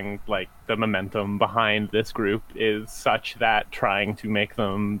realizing like the momentum behind this group is such that trying to make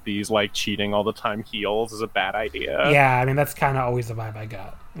them these like cheating all the time heels is a bad idea. Yeah, I mean that's kind of always the vibe I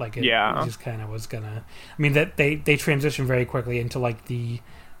got. Like it just kind of was gonna. I mean that they transitioned very quickly into like the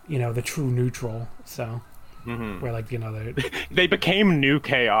true neutral. So. Mm-hmm. Where like they became new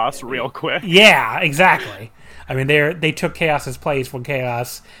Chaos real quick. Yeah, exactly. I mean they took Chaos's place when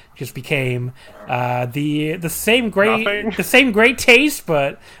Chaos just became the same great taste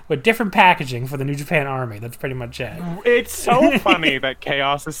but with different packaging for the New Japan Army. That's pretty much it. It's so funny that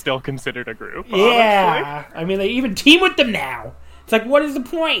Chaos is still considered a group. Yeah, honestly. I mean they even team with them now. It's like, what is the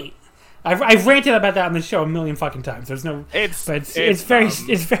point? I've ranted about that on the show a million fucking times. There's no, it's very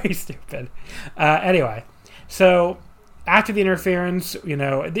stupid. Anyway. So, after the interference, the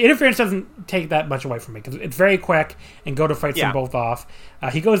interference doesn't take that much away from me because it's very quick and Goto fights them both off.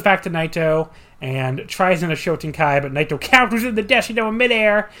 He goes back to Naito and tries in a Shotenkai, but Naito counters in the Destino in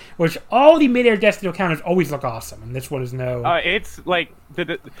midair, which all the midair Destino counters always look awesome, and this one is no. It's like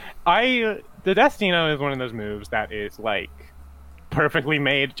the Destino is one of those moves that is like perfectly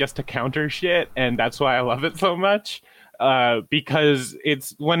made just to counter shit, and that's why I love it so much. Because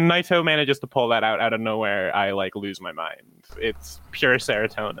it's when Naito manages to pull that out of nowhere, I like lose my mind. It's pure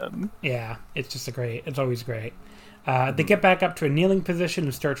serotonin. Yeah, it's always great. They get back up to a kneeling position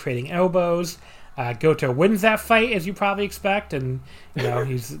and start trading elbows. Goto wins that fight, as you probably expect, and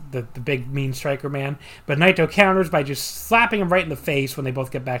he's the big mean striker man. But Naito counters by just slapping him right in the face when they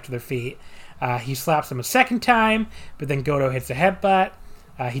both get back to their feet. He slaps him a second time, but then Goto hits a headbutt.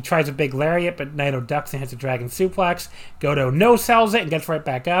 He tries a big lariat, but Naito ducks and hits a dragon suplex. Goto no-sells it and gets right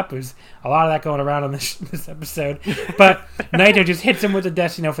back up. There's a lot of that going around on this episode. But Naito just hits him with the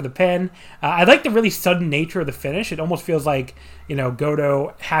Destino for the pin. I like the really sudden nature of the finish. It almost feels like,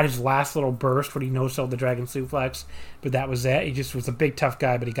 Goto had his last little burst when he no-sold the dragon suplex, but that was it. He just was a big, tough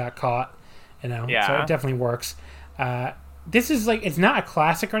guy, but he got caught. Yeah. So it definitely works. This is it's not a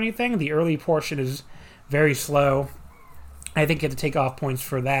classic or anything. The early portion is very slow. I think you have to take off points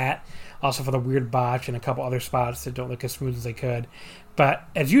for that. Also for the weird botch and a couple other spots that don't look as smooth as they could. But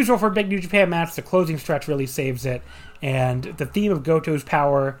as usual for a big New Japan match, the closing stretch really saves it. And the theme of Goto's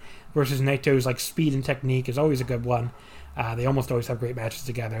power versus Naito's speed and technique is always a good one. They almost always have great matches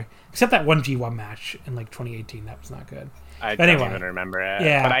together. Except that one G1 match in 2018. That was not good. I don't even remember it.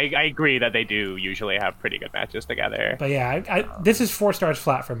 Yeah. But I agree that they do usually have pretty good matches together. But yeah, this is 4 stars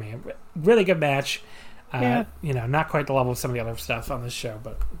flat for me. Really good match. Not quite the level of some of the other stuff on this show,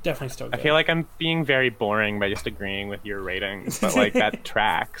 but definitely still good. I feel like I'm being very boring by just agreeing with your ratings, but that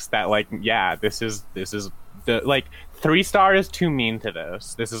tracks. That this is the 3 stars too mean to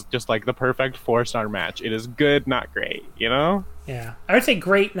this. This is just the perfect 4-star match. It is good, not great. Yeah, I would say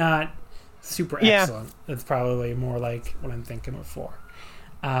great, not super excellent. That's probably more like what I'm thinking of 4.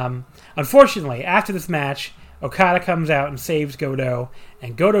 Unfortunately, after this match, Okada comes out and saves Goto,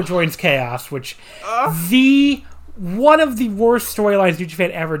 and Goto joins Chaos, which one of the worst storylines New Japan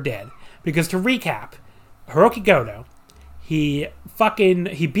ever did. Because to recap, Hiroki Goto, he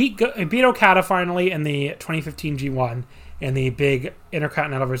beat Okada finally in the 2015 G1 in the big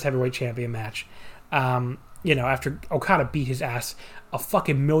Intercontinental vs. Heavyweight Champion match. After Okada beat his ass a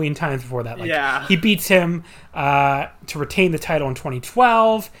fucking million times before that. He beats him to retain the title in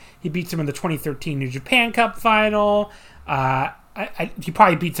 2012. He beats him in the 2013 New Japan Cup final. He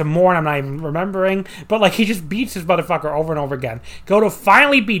probably beats him more, and I'm not even remembering. But he just beats his motherfucker over and over again. Goto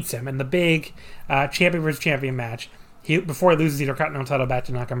finally beats him in the big champion versus champion match. Before he loses the Intercontinental title back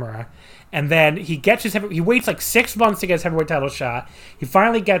to Nakamura. And then he gets he waits 6 months to get his heavyweight title shot. He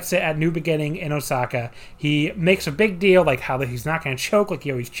finally gets it at New Beginning in Osaka. He makes a big deal how he's not going to choke like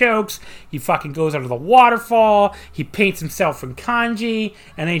he always chokes. He fucking goes under the waterfall. He paints himself in kanji,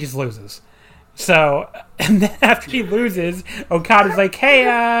 and then he just loses. So, and then after he loses, Okada's like, hey,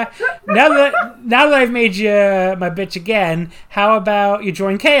 now that I've made you my bitch again, how about you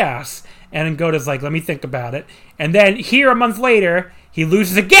join Chaos? And then Goto's like, let me think about it. And then here a month later, he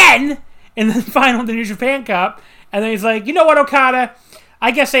loses again in the final of the New Japan Cup. And then he's like, you know what, Okada?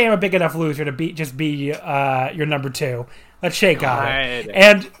 I guess I am a big enough loser to be your number 2. Let's shake on it.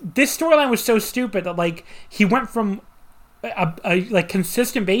 And this storyline was so stupid that he went from a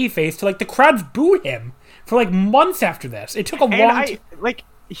consistent babyface to the crowds booed him for months after this. It took a long time.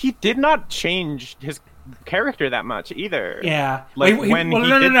 He did not change his character that much either. Yeah.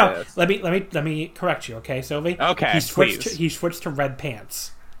 No. Let me correct you, okay, Sylvie? Okay, he switched to red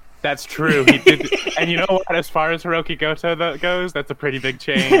pants. That's true. He did. And you know what? As far as Hiroki Goto goes, that's a pretty big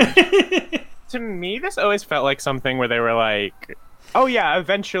change. to me, this always felt like something where they were like, oh yeah,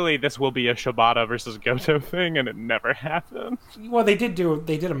 eventually this will be a Shibata versus Goto thing, and it never happened. Well, they did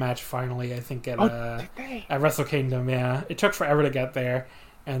a match finally, I think, at Wrestle Kingdom. Yeah, it took forever to get there,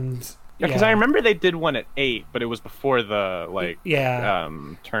 and because I remember they did one at 8, but it was before the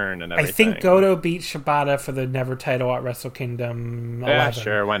turn and everything. I think Goto beat Shibata for the Never title at Wrestle Kingdom 11. Yeah,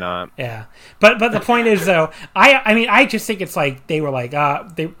 sure, why not? Yeah, but the point is though, I just think it's like they were like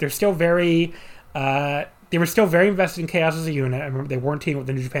they're still very. They were still very invested in Chaos as a unit. I remember they weren't teaming with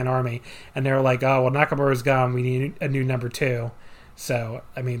the New Japan Army, and they were like, "Oh, well, Nakamura's gone. We need a new number 2." So,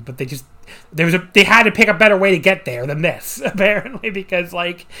 I mean, but they had to pick a better way to get there than this, apparently, because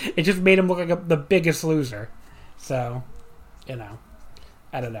like it just made him look like the biggest loser. So, I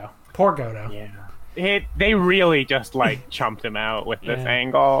don't know. Poor Goto. Yeah. They really just like chumped him out with this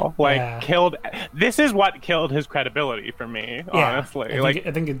angle. Killed. This is what killed his credibility for me. Honestly,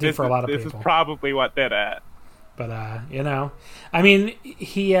 I think it did for a lot of people. This is probably what did it. But I mean,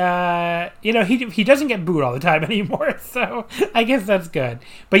 he doesn't get booed all the time anymore, so I guess that's good.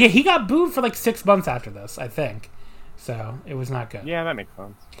 But yeah, he got booed for like 6 months after this, I think. So it was not good. Yeah, that makes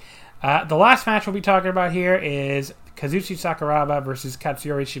sense. The last match we'll be talking about here is Kazuchi Sakuraba versus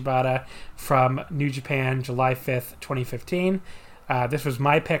Katsuyori Shibata from New Japan, July 5th, 2015. This was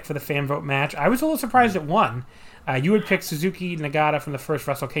my pick for the fan vote match. I was a little surprised it won. You would pick Suzuki Nagata from the first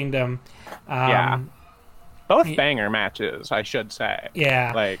Wrestle Kingdom. Both banger matches, I should say.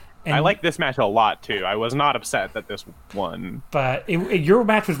 Yeah. I like this match a lot, too. I was not upset that this won. But your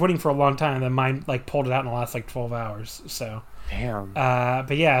match was winning for a long time, and then mine pulled it out in the last 12 hours. So damn.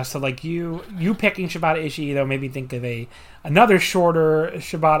 But yeah, so you picking Shibata Ishii though made me think of another shorter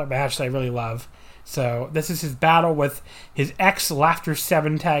Shibata match that I really love. So this is his battle with his ex Laughter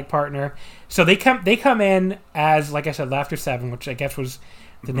 7 tag partner. So they come in as, like I said, Laughter 7, which I guess was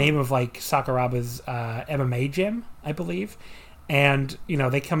the name of Sakuraba's MMA gym, I believe. And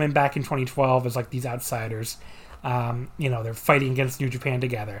they come in back in 2012 as these outsiders. They're fighting against New Japan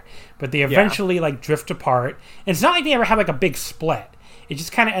together, but they eventually drift apart. And it's not like they ever have a big split. It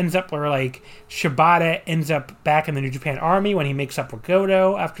just kind of ends up where Shibata ends up back in the New Japan Army when he makes up with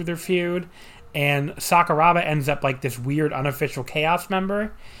Goto after their feud, and Sakuraba ends up this weird unofficial Chaos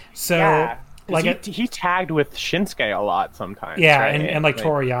member. So he tagged with Shinsuke a lot sometimes. Yeah, right? and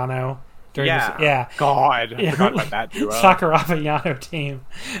Toru Yano. God, I forgot about that duo. Sakuraba Yano team.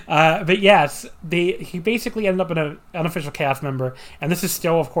 But yes, he basically ended up in an unofficial Chaos member, and this is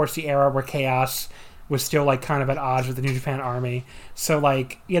still, of course, the era where Chaos was still kind of at odds with the New Japan Army. So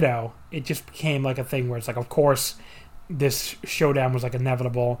it just became a thing where it's of course this showdown was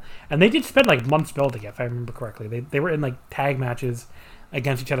inevitable, and they did spend months building it, if I remember correctly. They were in tag matches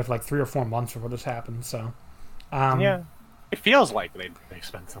against each other for 3 or 4 months before this happened. So it feels like they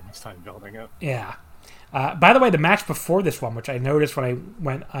spent so much time building it. Yeah. By the way, the match before this one, which I noticed when I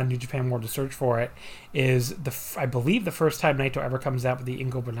went on New Japan World to search for it, is I believe the first time Naito ever comes out with the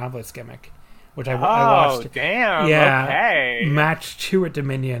Ingo Bernablis gimmick, which I watched. Oh, damn! Yeah, okay. Match 2 at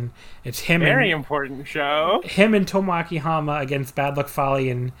Dominion. It's him. Very important show. Him and Tomoaki Hama against Bad Luck Fale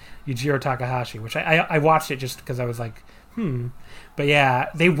and Yujiro Takahashi, which I watched it just because I was like, But yeah,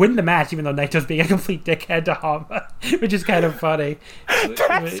 they win the match even though Naito's being a complete dickhead to Hanma, which is kind of funny.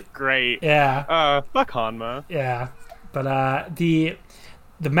 That's great. Yeah. Fuck Hanma. Yeah. But the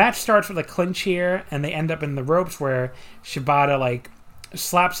match starts with a clinch here, and they end up in the ropes where Shibata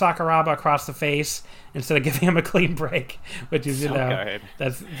slaps Sakuraba across the face instead of giving him a clean break, which is good.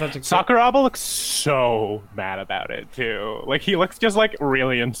 That's such a Sakuraba looks so mad about it too. He looks just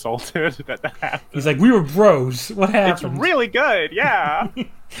really insulted that happened. He's like, "We were bros. What happened?" It's really good, yeah.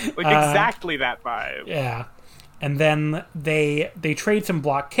 Exactly that vibe. Yeah. And then they trade some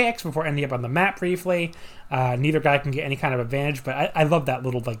block kicks before ending up on the mat briefly. Neither guy can get any kind of advantage, but I love that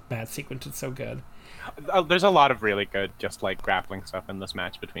little mat sequence. It's so good. There's a lot of really good just grappling stuff in this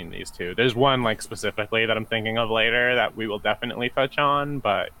match between these two. There's one specifically that I'm thinking of later that we will definitely touch on,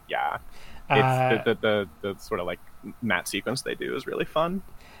 but yeah, it's the sort of mat sequence they do is really fun.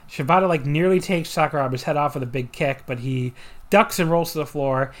 Shibata nearly takes Sakuraba's head off with a big kick, but he ducks and rolls to the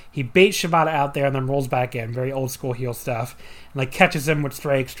floor. He baits Shibata out there and then rolls back in. Very old school heel stuff. And catches him with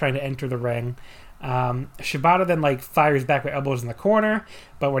strikes trying to enter the ring. Shibata then fires back with elbows in the corner,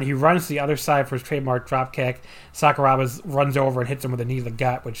 but when he runs to the other side for his trademark drop kick, Sakuraba runs over and hits him with a knee to the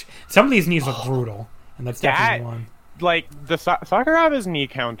gut, which some of these knees look brutal, and that's definitely one. The Sakuraba's knee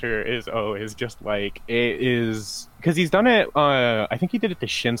counter is just it is because he's done it. I think he did it to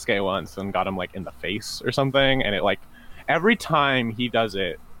Shinsuke once and got him in the face or something, and it every time he does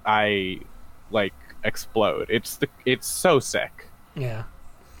it, I explode. It's so sick. Yeah.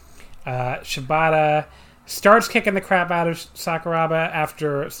 Shibata starts kicking the crap out of Sakuraba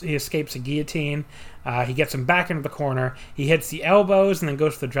after he escapes a guillotine. He gets him back into the corner. He hits the elbows and then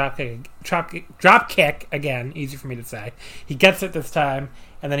goes for the drop kick again. Easy for me to say. He gets it this time,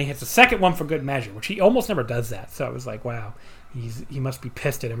 and then he hits the second one for good measure, which he almost never does that. So I was like, wow, he must be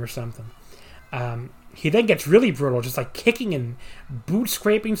pissed at him or something. He then gets really brutal, just like kicking and boot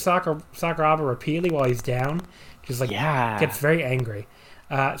scraping Sakuraba repeatedly while he's down. Just like gets very angry.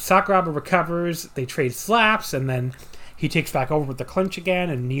 Sakuraba recovers. They trade slaps, and then he takes back over with the clinch again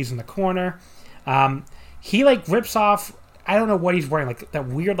and knees in the corner. He like rips off. I don't know what he's wearing, like that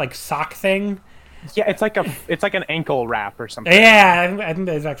weird like sock thing. Yeah, it's like an ankle wrap or something. Yeah, I think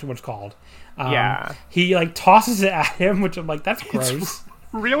that's actually what it's called. He like tosses it at him, which I'm like, that's gross. It's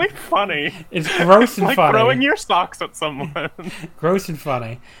really funny. It's gross and like funny. Throwing your socks at someone. Gross and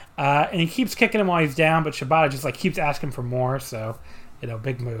funny. And he keeps kicking him while he's down, but Shibata just like keeps asking for more. So,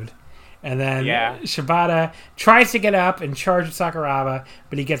 big mood. And then Shibata tries to get up and charge at Sakuraba,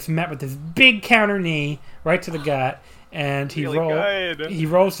 but he gets met with this big counter knee right to the gut, and he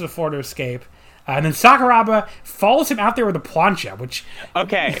rolls to the floor to escape. And then Sakuraba follows him out there with a plancha, which...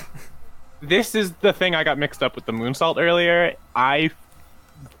 Okay. This is the thing I got mixed up with the moonsault earlier. I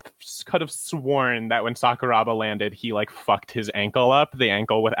could have sworn that when Sakuraba landed, he like fucked his ankle up, the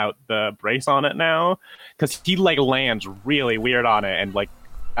ankle without the brace on it now, because he like lands really weird on it, and like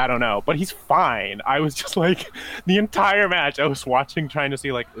I don't know, but he's fine. I was just like the entire match I was watching, trying to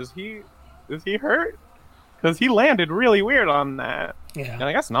see like is he hurt, because he landed really weird on that. And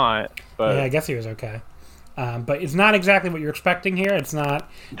I guess not, but I guess he was okay. But it's not exactly what you're expecting here. It's not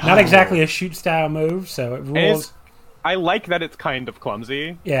exactly a shoot style move, so it rules. I like that it's kind of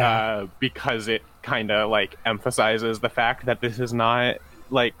clumsy, because it kind of like emphasizes the fact that this is not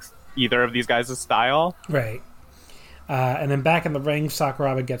like either of these guys' style. Right. And then back in the ring,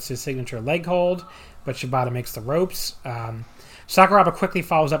 Sakuraba gets his signature leg hold, but Shibata makes the ropes. Sakuraba quickly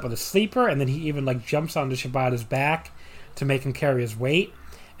follows up with a sleeper, and then he even like jumps onto Shibata's back to make him carry his weight.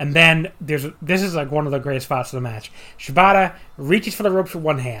 And then this is like one of the greatest spots of the match. Shibata reaches for the ropes with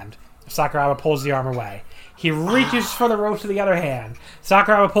one hand. Sakuraba pulls the arm away. He reaches for the ropes with the other hand.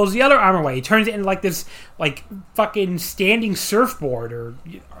 Sakuraba pulls the other arm away. He turns it into like this like fucking standing surfboard or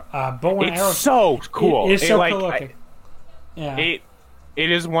bow and arrow. It's so cool. It is so cool looking. It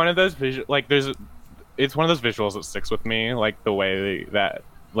is one of those it's one of those visuals that sticks with me, like the way that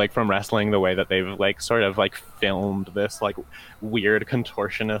like from wrestling, the way that they've like sort of like filmed this like weird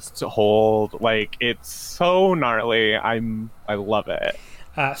contortionist hold. Like it's so gnarly. I love it.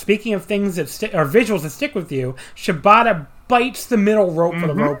 Speaking of things that or visuals that stick with you, Shibata bites the middle rope for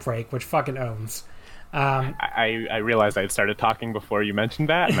the rope break, which fucking owns. I realized I had started talking before you mentioned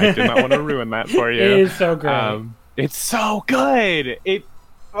that, and I did not want to ruin that for you. It is so great. It's so good.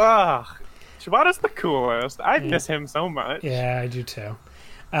 Shibata's the coolest. I miss him so much. Yeah, I do too.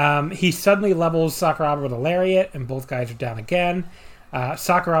 He suddenly levels Sakuraba with a lariat, and both guys are down again.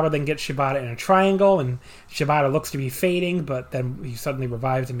 Sakuraba then gets Shibata in a triangle, and Shibata looks to be fading, but then he suddenly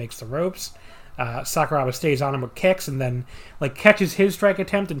revives and makes the ropes. Sakuraba stays on him with kicks, and then like catches his strike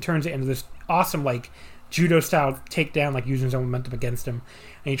attempt and turns it into this awesome like judo-style takedown, like using his own momentum against him.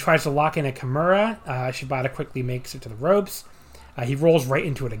 And he tries to lock in a Kimura. Shibata quickly makes it to the ropes. He rolls right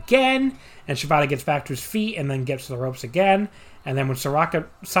into it again, and Shibata gets back to his feet and then gets to the ropes again. And then when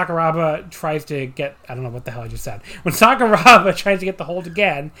Sakuraba tries to get... I don't know what the hell I just said. When Sakuraba tries to get the hold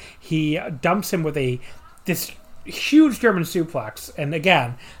again, he dumps him with this huge German suplex. And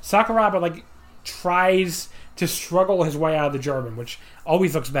again, Sakuraba like tries to struggle his way out of the German, which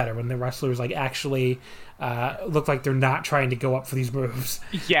always looks better when the wrestlers like actually look like they're not trying to go up for these moves.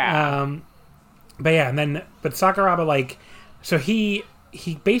 Yeah. But Sakuraba like... So he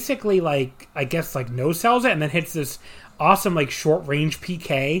basically like, I guess like no-sells it and then hits this awesome like short range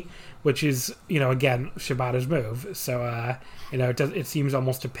PK, which is, again, Shibata's move. So it seems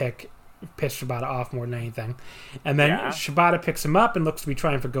almost to piss Shibata off more than anything. And then Shibata picks him up and looks to be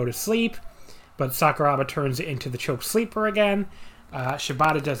trying for go to sleep, but Sakuraba turns it into the choke sleeper again.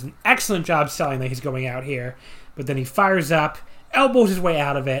 Shibata does an excellent job selling that he's going out here, but then he fires up, elbows his way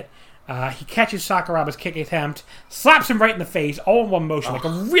out of it. He catches Sakuraba's kick attempt, slaps him right in the face, all in one motion, like a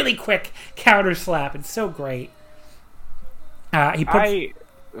really quick counter slap. It's so great. There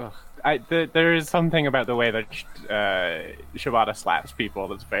is something about the way that Shibata slaps people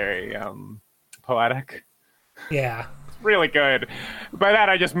that's very poetic. Yeah. It's really good. By that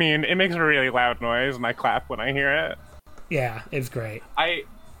I just mean it makes a really loud noise and I clap when I hear it. Yeah, it's great.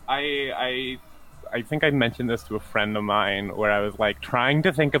 I think I mentioned this to a friend of mine where I was like trying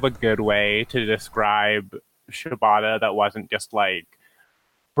to think of a good way to describe Shibata that wasn't just like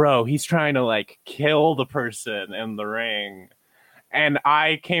bro, he's trying to like kill the person in the ring. And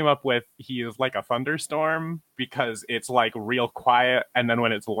I came up with he is like a thunderstorm because it's like real quiet, and then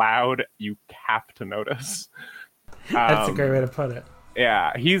when it's loud, you have to notice. That's a great way to put it.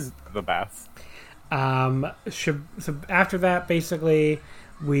 Yeah, he's the best. So after that, basically,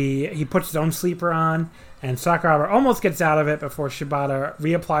 he puts his own sleeper on, and Sakuraba almost gets out of it before Shibata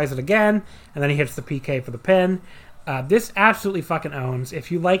reapplies it again, and then he hits the PK for the pin. This absolutely fucking owns.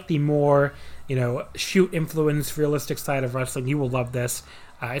 If you like the more, shoot influence, realistic side of wrestling, you will love this.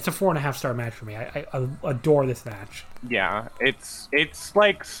 It's a 4.5-star match for me. I adore this match. Yeah, it's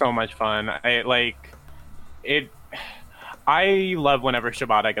like so much fun. I love whenever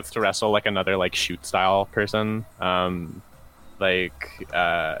Shibata gets to wrestle like another like shoot style person.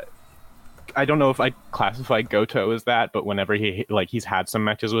 I don't know if I classify Goto as that, but whenever he's had some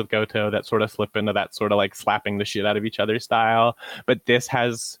matches with Goto that sort of slip into that sort of like slapping the shit out of each other style. But this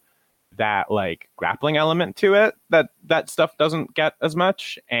has that like grappling element to it that stuff doesn't get as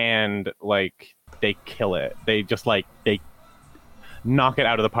much, and like they kill it. They just like they knock it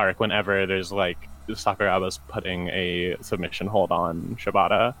out of the park whenever there's like Sakuraba's putting a submission hold on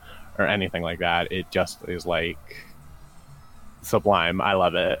Shibata or anything like that. It just is like sublime. I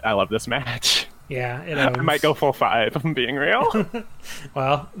love it. I love this match. Yeah, it owns. I might go full 5 if I'm being real.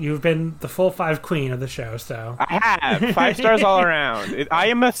 Well, you've been the full 5 queen of the show, so I have 5 stars all around. I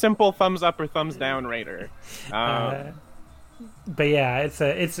am a simple thumbs up or thumbs down rater. But yeah, it's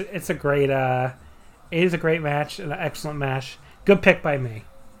a great it is a great match, an excellent match. Good pick by me.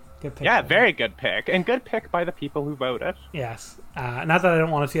 Good pick. Yeah, very good pick, and good pick by the people who voted. Yes, not that I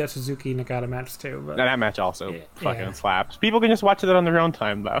don't want to see that Suzuki Nagata match too, but that match also fucking slaps. People can just watch it on their own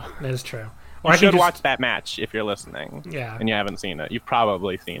time, though. That is true. Or you should watch that match if you're listening. Yeah. And you haven't seen it. You've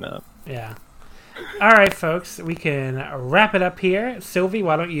probably seen it. Yeah. All right, folks, we can wrap it up here. Sylvie,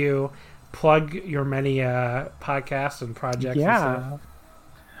 why don't you plug your many podcasts and projects? Yeah. And stuff?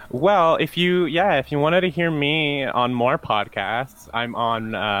 Well, if you wanted to hear me on more podcasts, I'm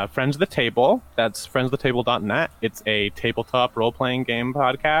on Friends of the Table. That's friendsofthetable.net. It's a tabletop role-playing game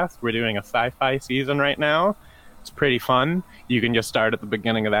podcast. We're doing a sci-fi season right now. It's pretty fun. You can just start at the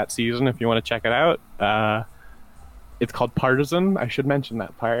beginning of that season if you want to check it out. It's called Partisan. I should mention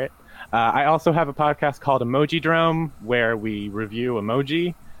that part. I also have a podcast called Emoji Drome, where we review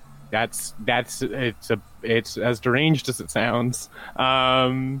emoji. It's as deranged as it sounds.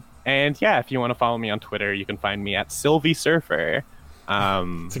 And yeah, if you want to follow me on Twitter, you can find me at Sylvie Surfer.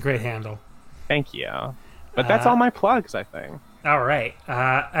 It's a great handle. Thank you. But that's all my plugs, I think. All right.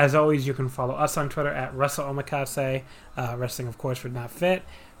 As always, you can follow us on Twitter at WrestleOmakase. Wrestling, of course, would not fit.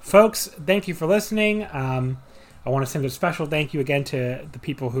 Folks, thank you for listening. I want to send a special thank you again to the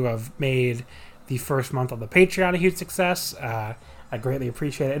people who have made the first month of the Patreon a huge success. I greatly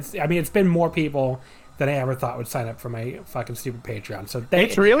appreciate it. It's been more people than I ever thought would sign up for my fucking stupid Patreon. So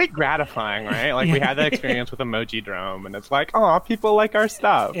it's really gratifying, right? Like, we had that experience with Emoji Drome, and it's like, oh, people like our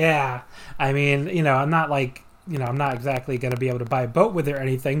stuff. Yeah. I'm not like... I'm not exactly going to be able to buy a boat with it or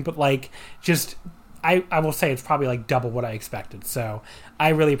anything, but I will say it's probably like double what I expected. So I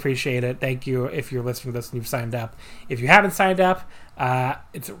really appreciate it. Thank you if you're listening to this and you've signed up. If you haven't signed up,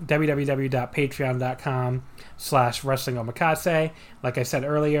 it's www.patreon.com/wrestlingomakase. Like I said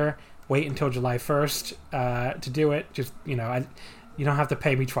earlier, wait until July 1st to do it. Just, you don't have to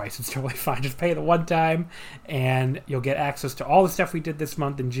pay me twice. It's totally fine. Just pay the one time, and you'll get access to all the stuff we did this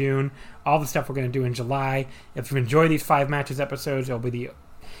month in June, all the stuff we're going to do in July. If you enjoy these 5 matches episodes, it'll be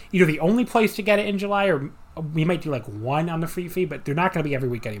either the only place to get it in July, or we might do like one on the free feed, but they're not going to be every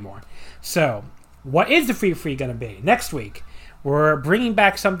week anymore. So, what is the free feed going to be? Next week, we're bringing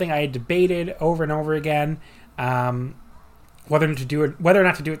back something I had debated over and over again, whether or not to do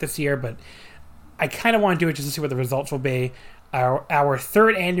it this year, but I kind of want to do it just to see what the results will be. Our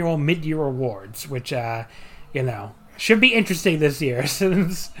third annual mid-year awards, which should be interesting this year,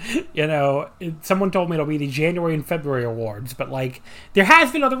 since someone told me it'll be the January and February awards, but there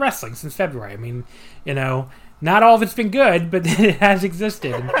has been other wrestling since February. Not all of it's been good, but it has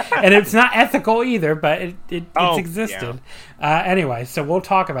existed, and it's not ethical either, but it's existed. Yeah. Anyway, so we'll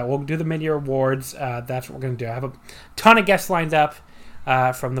do the mid-year awards. That's what we're going to do. I have a ton of guests lined up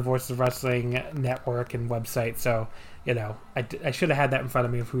from the Voices of Wrestling network and website, so I should have had that in front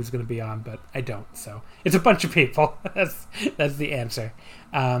of me of who's going to be on, but I don't. So it's a bunch of people. That's the answer.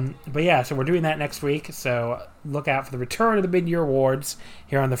 But yeah, so we're doing that next week. So look out for the return of the mid-year awards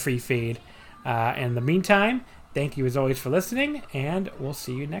here on the free feed. In the meantime, thank you as always for listening, and we'll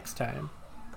see you next time.